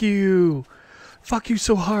 Fuck you! Fuck you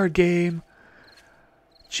so hard, game.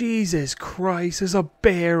 Jesus Christ, there's a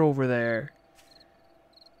bear over there.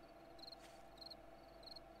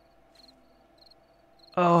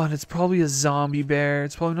 Oh, and it's probably a zombie bear.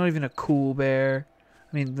 It's probably not even a cool bear.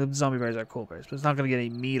 I mean, the zombie bears are cool bears, but it's not going to get any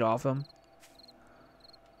meat off them.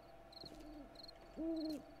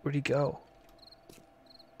 Where'd he go?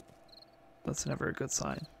 That's never a good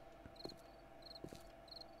sign.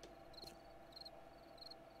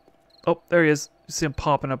 Oh, there he is. You see him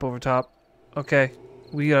popping up over top. Okay,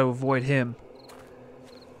 we gotta avoid him.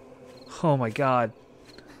 Oh my god.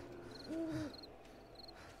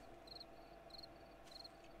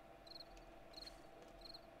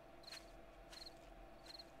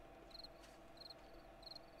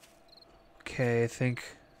 Okay, I think...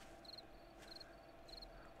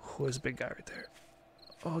 Oh, there's a big guy right there.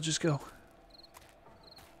 Oh, just go.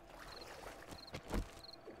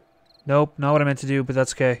 Nope, not what I meant to do, but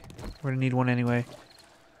that's okay. We're gonna need one anyway.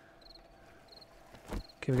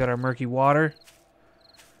 Okay, we got our murky water.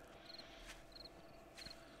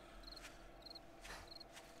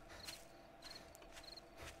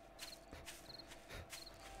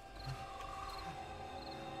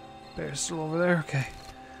 Bear's still over there? Okay.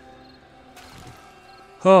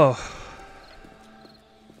 Oh.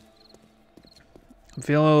 I'm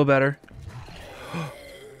feeling a little better.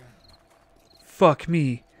 Fuck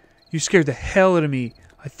me. You scared the hell out of me.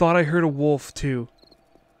 I thought I heard a wolf too.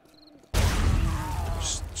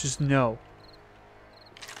 Just no.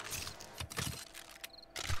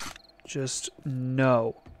 Just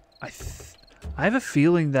no. I have a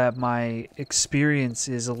feeling that my experience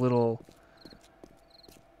is a little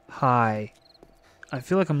high. I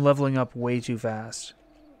feel like I'm leveling up way too fast.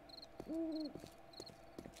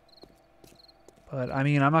 But, I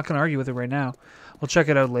mean, I'm not going to argue with it right now. We'll check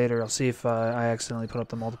it out later. I'll see if I accidentally put up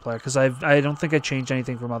the multiplier. Because I don't think I changed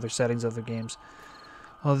anything from other settings of the games.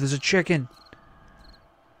 Oh, there's a chicken.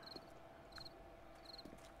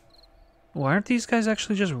 Why aren't these guys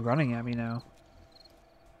actually just running at me now?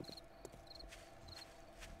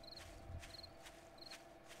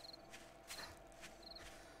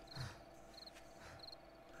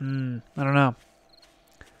 I don't know.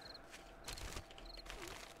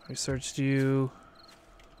 I searched you.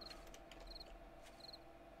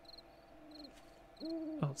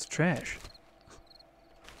 Oh, it's trash.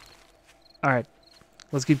 Alright.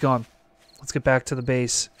 Let's keep going. Let's get back to the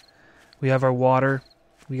base. We have our water.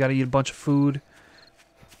 We gotta eat a bunch of food.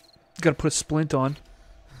 Gotta put a splint on.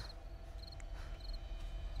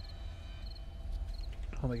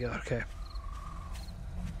 Oh my god, okay.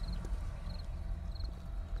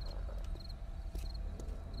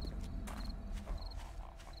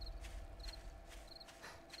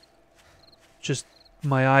 Just,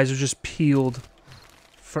 my eyes are just peeled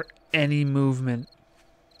for any movement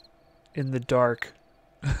in the dark.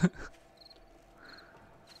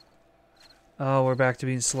 Oh, we're back to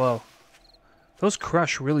being slow. Those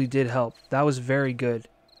crush really did help. That was very good.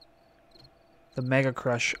 The Mega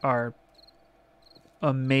Crush are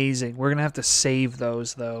amazing. We're going to have to save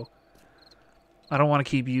those, though. I don't want to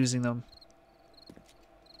keep using them.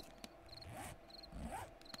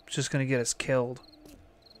 It's just going to get us killed.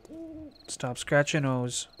 Stop scratching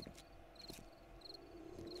nose.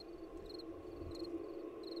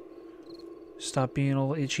 Stop being a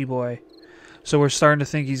little itchy boy. So we're starting to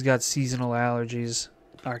think he's got seasonal allergies.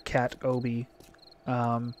 Our cat, Obi.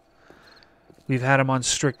 We've had him on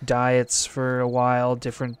strict diets for a while.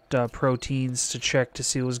 Different proteins to check to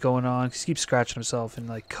see what's going on. He keeps scratching himself and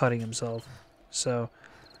like cutting himself. So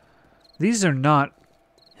these are not...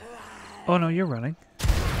 Oh no, you're running.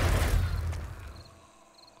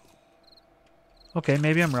 Okay,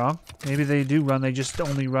 maybe I'm wrong. Maybe they do run. They just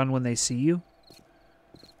only run when they see you.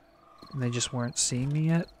 And they just weren't seeing me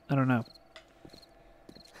yet. I don't know.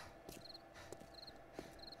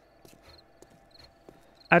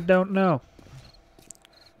 I don't know.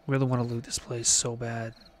 Really want to loot this place so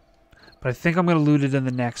bad. But I think I'm going to loot it in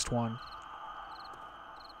the next one.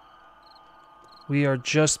 We are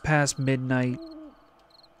just past midnight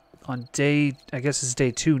on day... I guess it's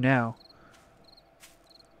day 2 now.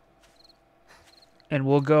 And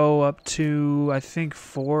we'll go up to, I think,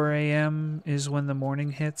 4 a.m. is when the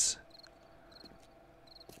morning hits.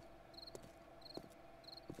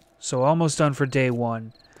 So almost done for day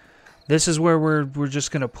 1. This is where we're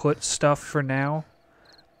just going to put stuff for now.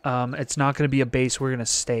 It's not going to be a base we're going to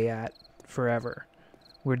stay at forever.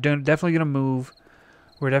 We're definitely going to move.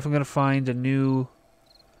 We're definitely going to find a new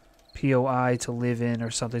POI to live in or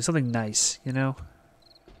something. Something nice, you know?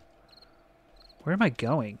 Where am I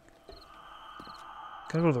going?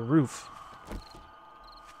 Gotta go to the roof.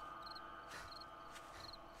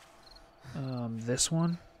 This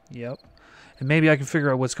one? Yep. And maybe I can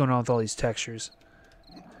figure out what's going on with all these textures.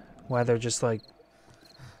 Why they're just, like,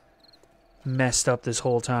 messed up this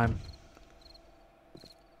whole time.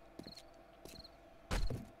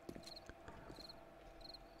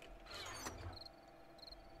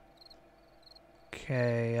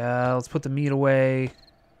 Okay, let's put the meat away.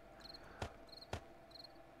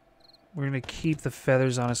 We're going to keep the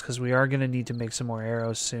feathers on us because we are going to need to make some more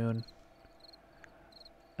arrows soon.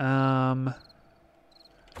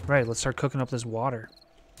 Right, let's start cooking up this water.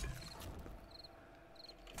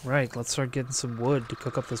 Right, let's start getting some wood to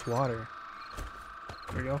cook up this water.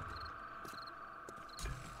 There we go.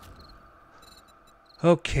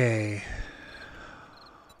 Okay.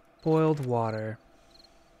 Boiled water.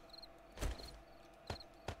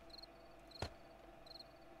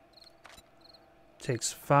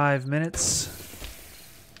 Takes 5 minutes.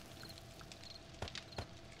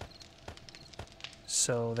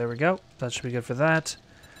 So there we go. That should be good for that.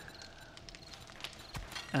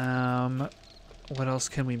 What else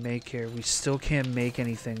can we make here? We still can't make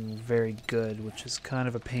anything very good, which is kind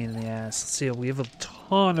of a pain in the ass. Let's see, we have a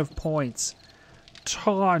ton of points.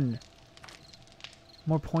 Ton!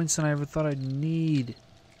 More points than I ever thought I'd need.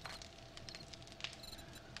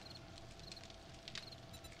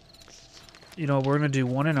 You know, we're going to do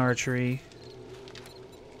 1 in archery.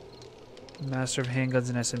 Master of handguns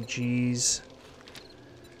and SMGs.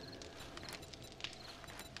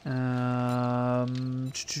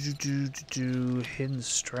 Hidden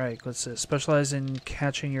strike. Let's see. Specialize in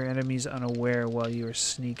catching your enemies unaware while you are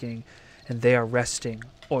sneaking and they are resting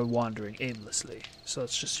or wandering aimlessly. So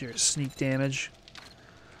it's just your sneak damage.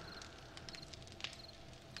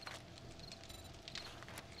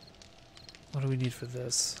 What do we need for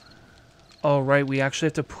this? Oh, right. We actually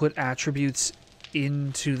have to put attributes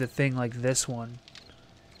into the thing like this one.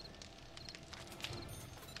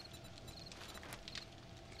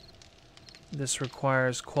 This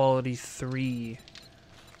requires quality 3.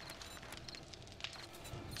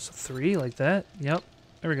 So 3, like that? Yep.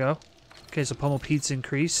 There we go. Okay, so Pummel Pete's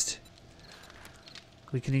increased.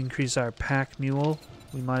 We can increase our Pack Mule.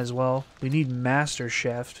 We might as well. We need Master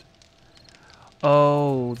Chef.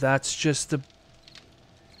 Oh, that's just the...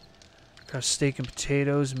 Got steak and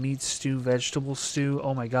potatoes, meat stew, vegetable stew.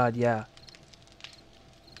 Oh my god, yeah.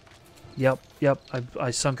 Yep.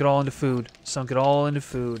 I sunk it all into food. Sunk it all into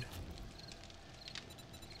food.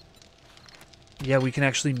 Yeah, we can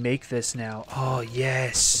actually make this now. Oh,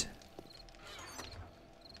 yes.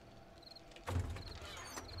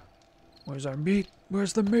 Where's our meat?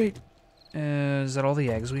 Where's the meat? Is that all the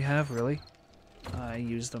eggs we have, really? I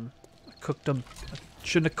used them. I cooked them. I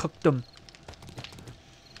shouldn't have cooked them.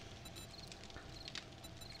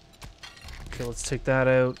 Okay, let's take that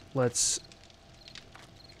out. Let's...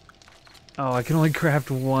 Oh, I can only craft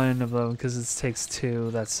 1 of them because it takes 2.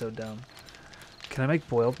 That's so dumb. Can I make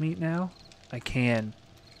boiled meat now? I can.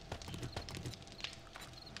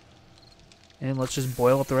 And let's just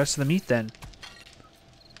boil up the rest of the meat then.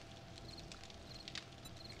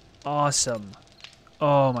 Awesome.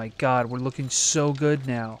 Oh my god, we're looking so good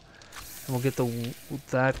now. And we'll get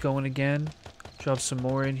that going again. Drop some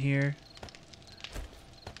more in here.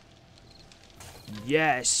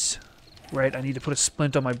 Yes! Right, I need to put a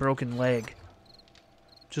splint on my broken leg.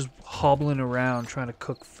 Just hobbling around trying to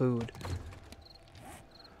cook food.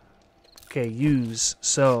 Okay, use.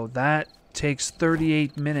 So that takes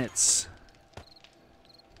 38 minutes.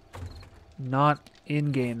 Not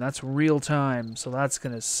in-game. That's real time. So that's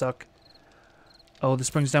going to suck. Oh, this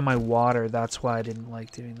brings down my water. That's why I didn't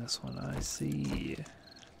like doing this one. I see.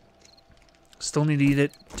 Still need to eat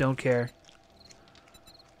it. Don't care.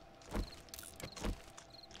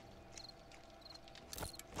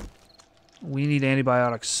 We need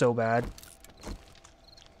antibiotics so bad.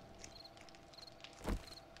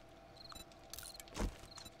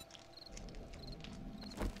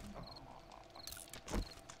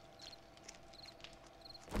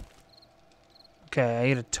 Okay, I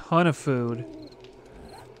ate a ton of food.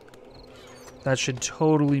 That should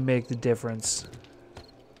totally make the difference.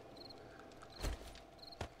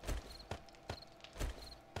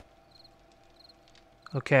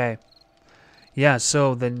 Okay. Yeah,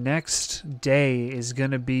 so the next day is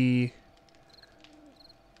going to be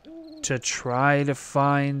to try to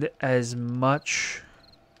find as much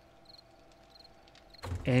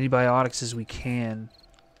antibiotics as we can.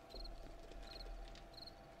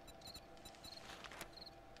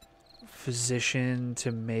 Physician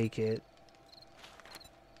to make it.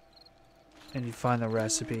 And you find the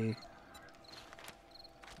recipe.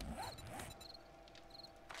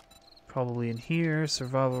 Probably in here.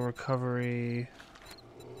 Survival recovery.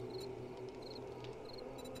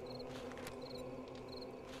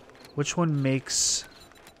 Which one makes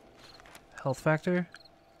health factor?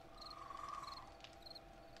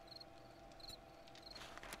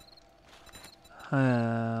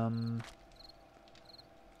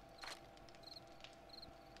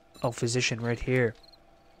 Oh, physician right here.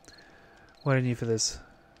 What do I need for this?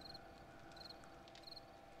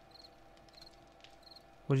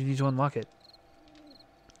 What do you need to unlock it?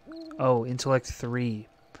 Oh, intellect 3.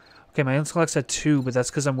 Okay, my intellect's at 2, but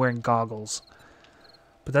that's because I'm wearing goggles.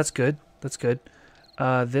 But that's good. That's good.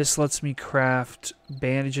 This lets me craft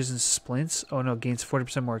bandages and splints. Oh no, gains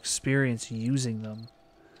 40% more experience using them.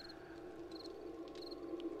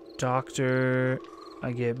 Doctor,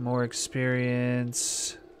 I get more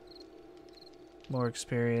experience. More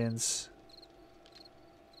experience.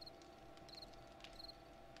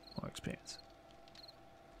 More experience.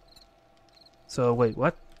 So, wait,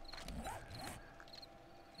 what?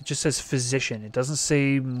 It just says physician. It doesn't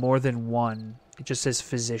say more than one. It just says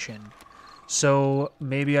physician. So,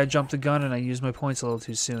 maybe I jumped the gun and I used my points a little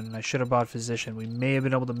too soon, and I should have bought physician. We may have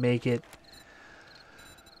been able to make it.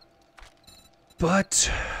 But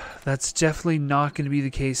that's definitely not going to be the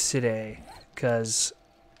case today, because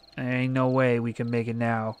there ain't no way we can make it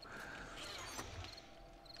now.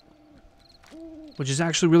 Which is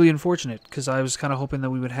actually really unfortunate, because I was kind of hoping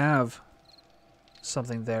that we would have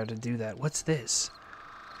something there to do that. What's this?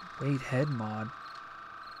 Wait, head mod.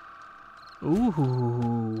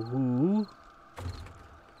 Ooh.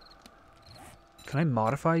 Can I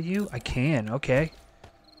modify you? I can, okay.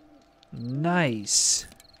 Nice.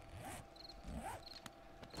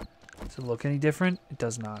 Does it look any different? It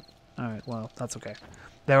does not. Alright, well, that's okay.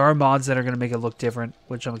 There are mods that are going to make it look different,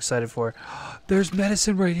 which I'm excited for. There's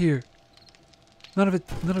medicine right here. None of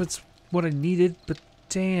it's what I needed, but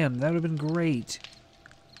damn, that would have been great.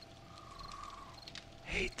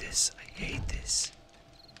 I hate this.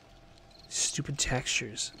 Stupid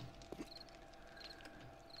textures.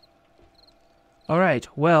 Alright,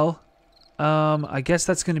 well, I guess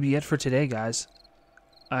that's going to be it for today, guys.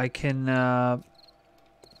 I can,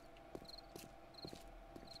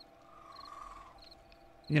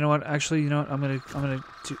 you know what? Actually, you know what? I'm gonna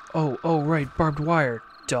do... Oh, right. Barbed wire.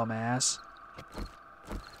 Dumbass. I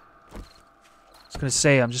was gonna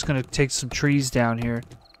say, I'm just gonna take some trees down here.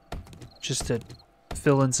 Just to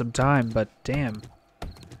fill in some time, but damn.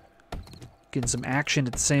 Getting some action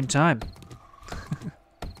at the same time.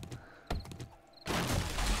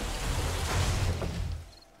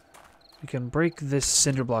 We can break this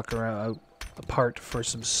cinder block apart for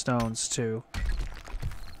some stones, too.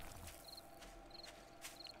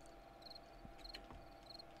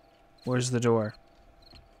 Where's the door?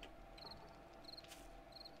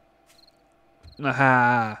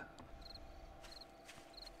 Aha!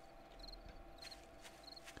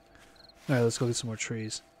 Alright, let's go get some more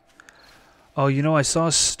trees. Oh, you know, I saw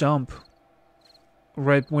a stump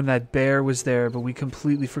right when that bear was there, but we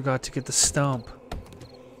completely forgot to get the stump.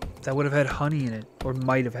 That would have had honey in it, or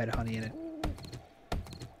might have had honey in it.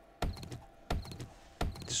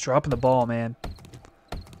 Just dropping the ball, man.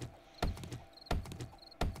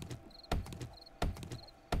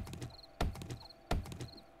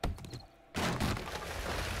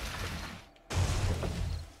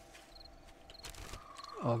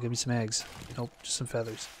 Oh, give me some eggs. Nope, just some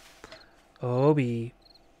feathers. Obi,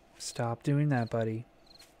 stop doing that, buddy.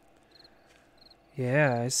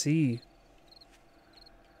 Yeah, I see.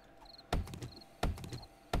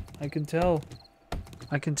 I can tell.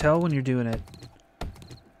 I can tell when you're doing it.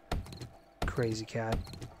 Crazy cat.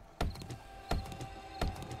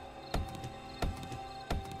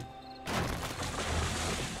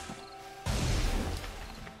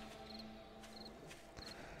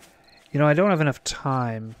 You know, I don't have enough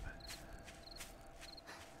time.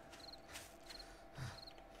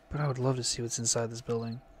 But I would love to see what's inside this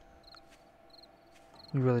building.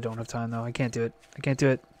 We really don't have time, though. I can't do it. I can't do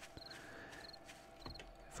it.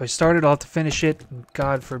 If I start it, I'll have to finish it.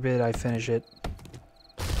 God forbid I finish it.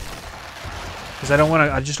 Because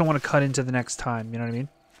I just don't want to cut into the next time. You know what I mean?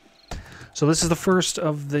 So this is the first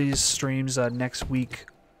of these streams next week.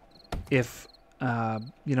 If...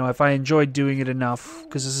 you know, if I enjoyed doing it enough,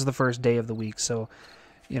 because this is the first day of the week, so,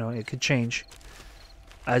 you know, it could change.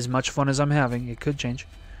 As much fun as I'm having, it could change.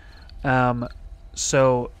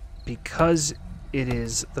 So, because it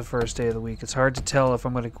is the first day of the week, it's hard to tell if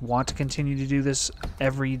I'm going to want to continue to do this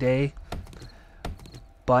every day.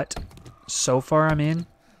 But, so far I'm in.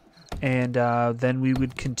 And then we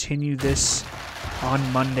would continue this on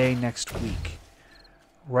Monday next week.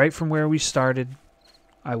 Right from where we started.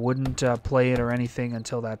 I wouldn't play it or anything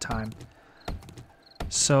until that time.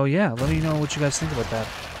 So yeah, let me know what you guys think about that.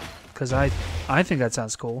 Because I think that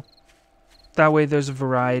sounds cool. That way there's a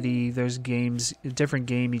variety, there's games, a different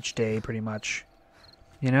game each day pretty much.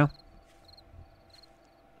 You know?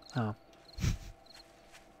 Oh.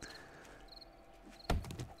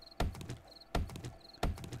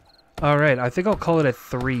 Alright, I think I'll call it at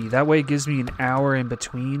 3. That way it gives me an hour in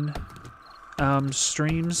between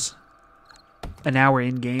streams. An hour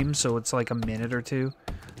in-game, so it's like a minute or two.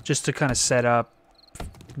 Just to kind of set up,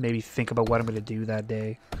 maybe think about what I'm going to do that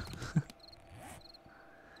day.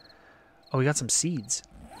 Oh, we got some seeds.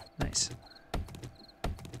 Nice.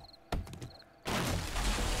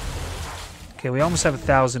 Okay, we almost have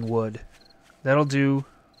 1,000 wood. That'll do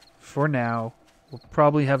for now. We'll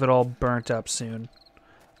probably have it all burnt up soon.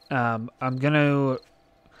 I'm going to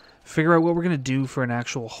figure out what we're going to do for an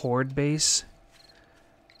actual horde base.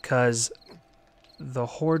 Because... the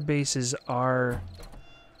horde bases are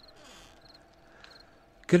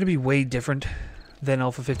going to be way different than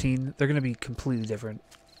Alpha 15. They're going to be completely different.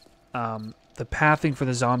 The pathing for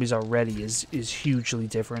the zombies already is hugely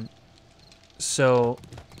different. So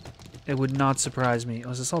it would not surprise me.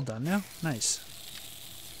 Oh, is this all done now? Nice.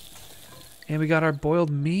 And we got our boiled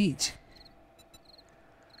meat.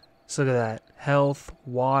 So look at that. Health,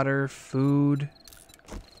 water, food.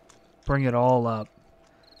 Bring it all up.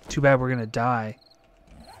 Too bad we're going to die.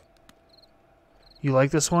 You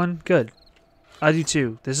like this one? Good. I do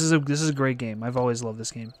too. This is a great game. I've always loved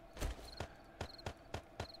this game.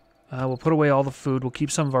 We'll put away all the food. We'll keep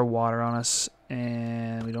some of our water on us.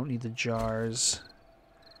 And we don't need the jars.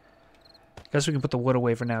 Guess we can put the wood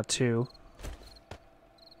away for now too.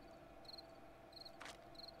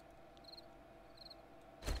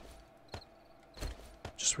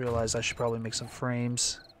 Just realized I should probably make some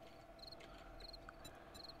frames.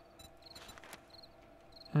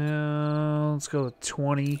 Let's go with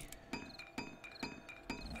 20.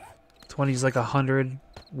 20 is like 100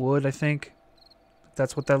 wood, I think.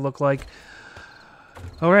 That's what that looked like.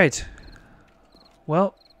 Alright.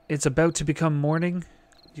 Well, it's about to become morning.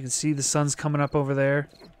 You can see the sun's coming up over there.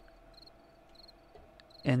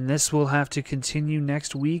 And this will have to continue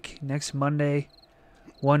next week, next Monday,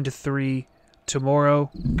 1 to 3.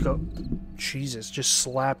 Tomorrow, go. Jesus, just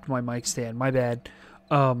slapped my mic stand. My bad.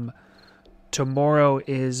 Tomorrow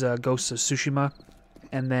is Ghost of Tsushima.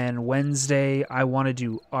 And then Wednesday, I want to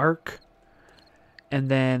do Ark. And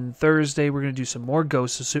then Thursday, we're going to do some more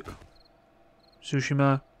Ghost of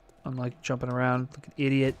Tsushima. I'm like jumping around like an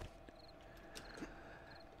idiot.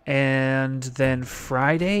 And then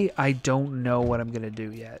Friday, I don't know what I'm going to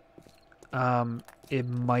do yet. It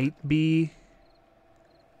might be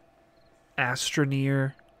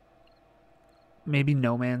Astroneer. Maybe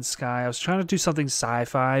No Man's Sky. I was trying to do something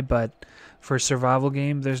sci-fi, but for a survival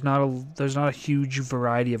game, there's not a huge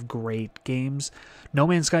variety of great games. No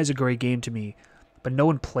Man's Sky is a great game to me, but no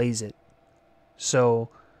one plays it. So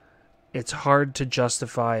it's hard to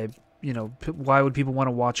justify, you know, why would people want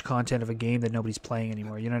to watch content of a game that nobody's playing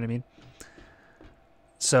anymore? You know what I mean?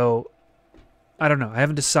 So I don't know. I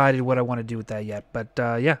haven't decided what I want to do with that yet, but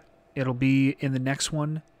yeah, it'll be in the next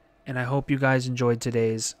one. And I hope you guys enjoyed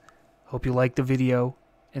today's. Hope you liked the video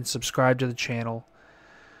and subscribe to the channel.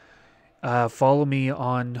 Follow me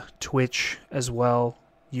on Twitch as well.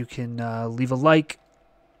 You can leave a like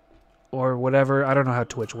or whatever. I don't know how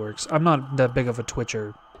Twitch works. I'm not that big of a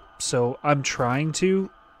Twitcher, so I'm trying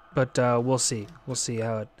to, but we'll see. We'll see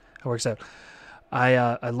how it works out.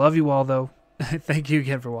 I love you all, though. Thank you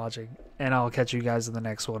again for watching, and I'll catch you guys in the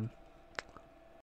next one.